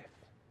their life,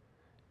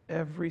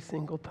 every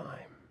single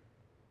time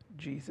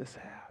Jesus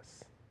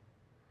has.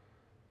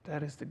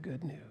 That is the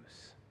good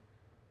news.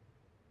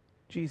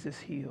 Jesus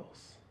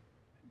heals.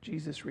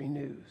 Jesus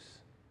renews.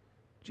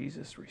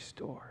 Jesus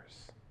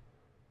restores.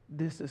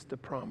 This is the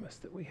promise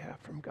that we have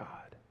from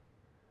God.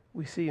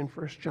 We see in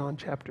 1 John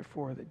chapter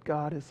 4 that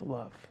God is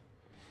love.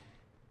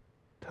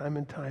 Time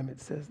and time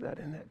it says that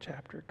in that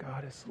chapter,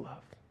 God is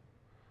love.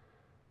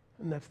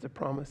 And that's the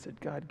promise that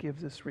God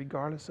gives us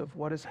regardless of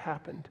what has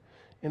happened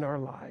in our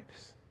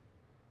lives.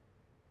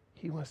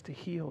 He wants to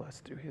heal us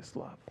through His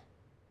love,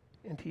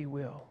 and He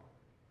will.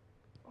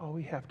 All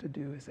we have to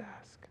do is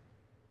ask.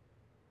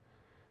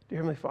 Dear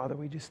Heavenly Father,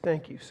 we just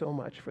thank You so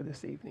much for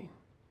this evening.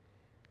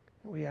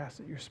 And we ask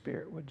that Your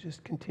Spirit would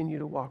just continue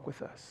to walk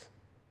with us.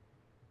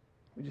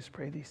 We just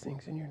pray these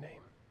things in Your name.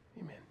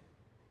 Amen.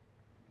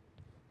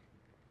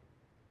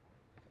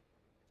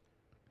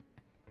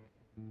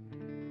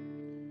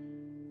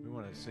 We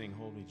want to sing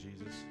Hold Me,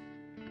 Jesus.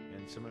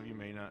 And some of you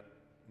may not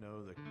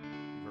know the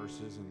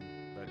verses,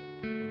 but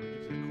when we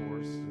get to the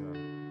chorus,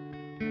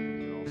 we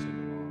can all sing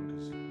along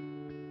because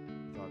we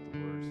thought the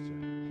words to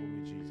Hold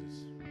Me, Jesus,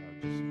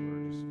 we're just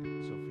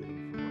so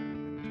fitting for what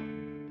we've been talking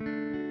about.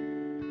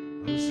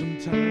 Oh,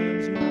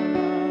 sometimes my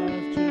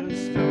life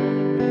just don't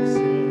make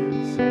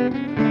sense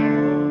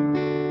anymore.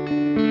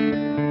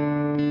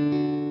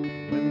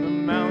 When the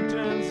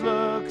mountains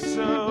look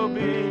so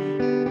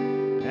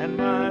big and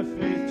my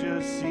faith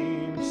just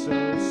seems so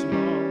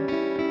small.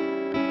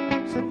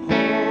 So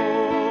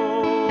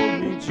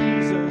hold me,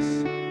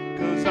 Jesus,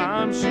 'cause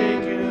I'm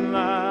shaking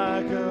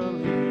like a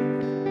leaf.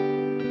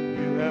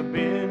 You have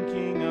been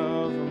King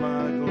of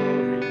my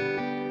glory.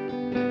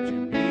 Won't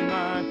You be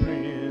my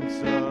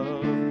Prince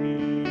of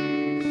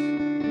Peace?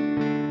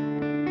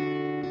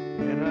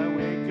 And I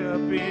wake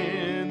up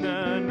in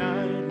the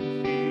night and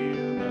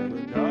feel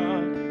the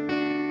dark.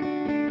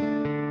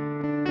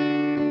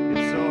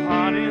 It's so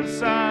hot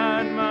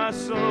inside my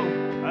soul.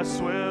 I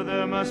swear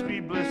there must be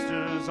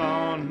blisters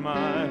on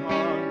my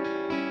heart.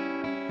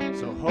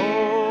 So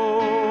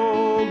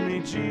hold me,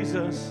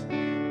 Jesus,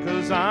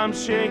 'cause I'm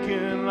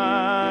shaking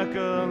like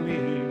a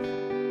leaf.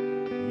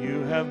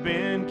 You have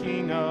been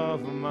King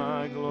of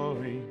my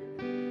glory.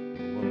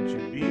 Won't You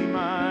be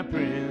my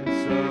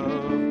Prince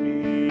of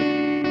Peace?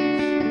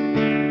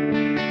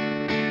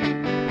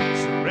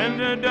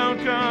 Surrender don't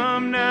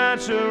come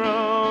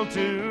natural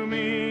to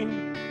me.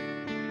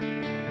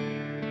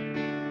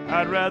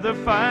 I'd rather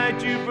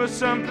fight You for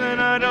something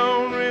I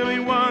don't really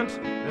want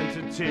than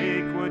to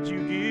take what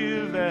You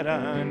give that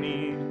I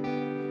need.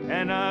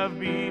 And I've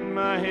beaten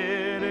my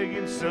head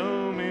against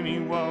so many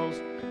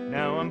walls.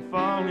 Now I'm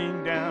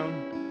falling down,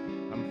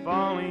 I'm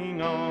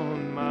falling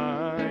on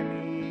my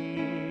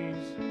knees.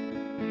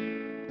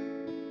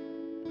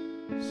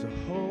 So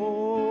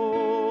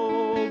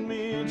hold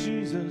me,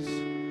 Jesus,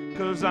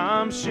 'cause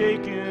I'm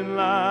shaking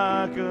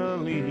like a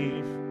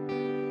leaf.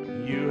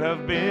 You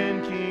have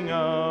been King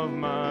of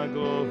my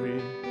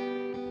glory.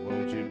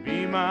 Won't you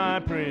be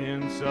my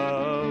Prince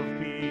of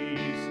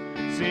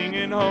Peace?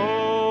 Singing,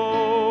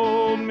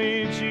 hold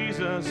me,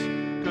 Jesus,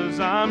 'cause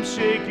I'm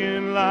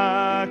shaking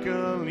like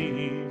a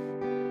leaf.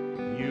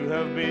 You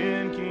have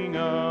been King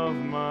of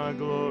my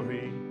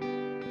glory.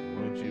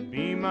 Won't you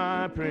be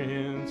my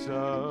Prince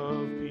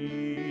of Peace?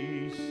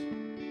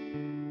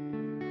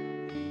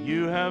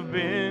 You have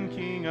been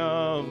King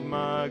of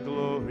my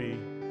glory.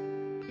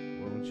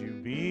 Won't you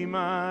be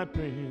my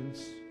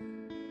Prince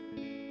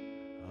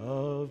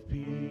of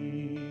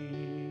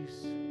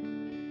Peace?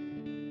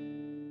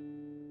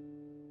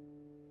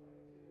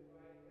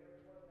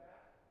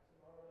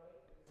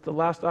 The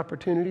last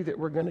opportunity that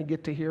we're going to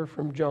get to hear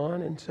from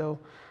John, and so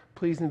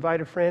please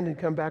invite a friend and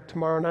come back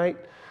tomorrow night.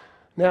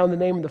 Now, in the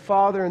name of the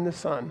Father and the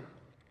Son,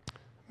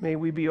 may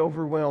we be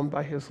overwhelmed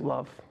by his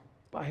love,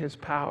 by his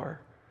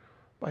power,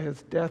 by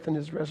his death and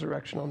his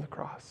resurrection on the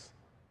cross.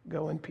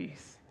 Go in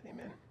peace.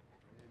 Amen.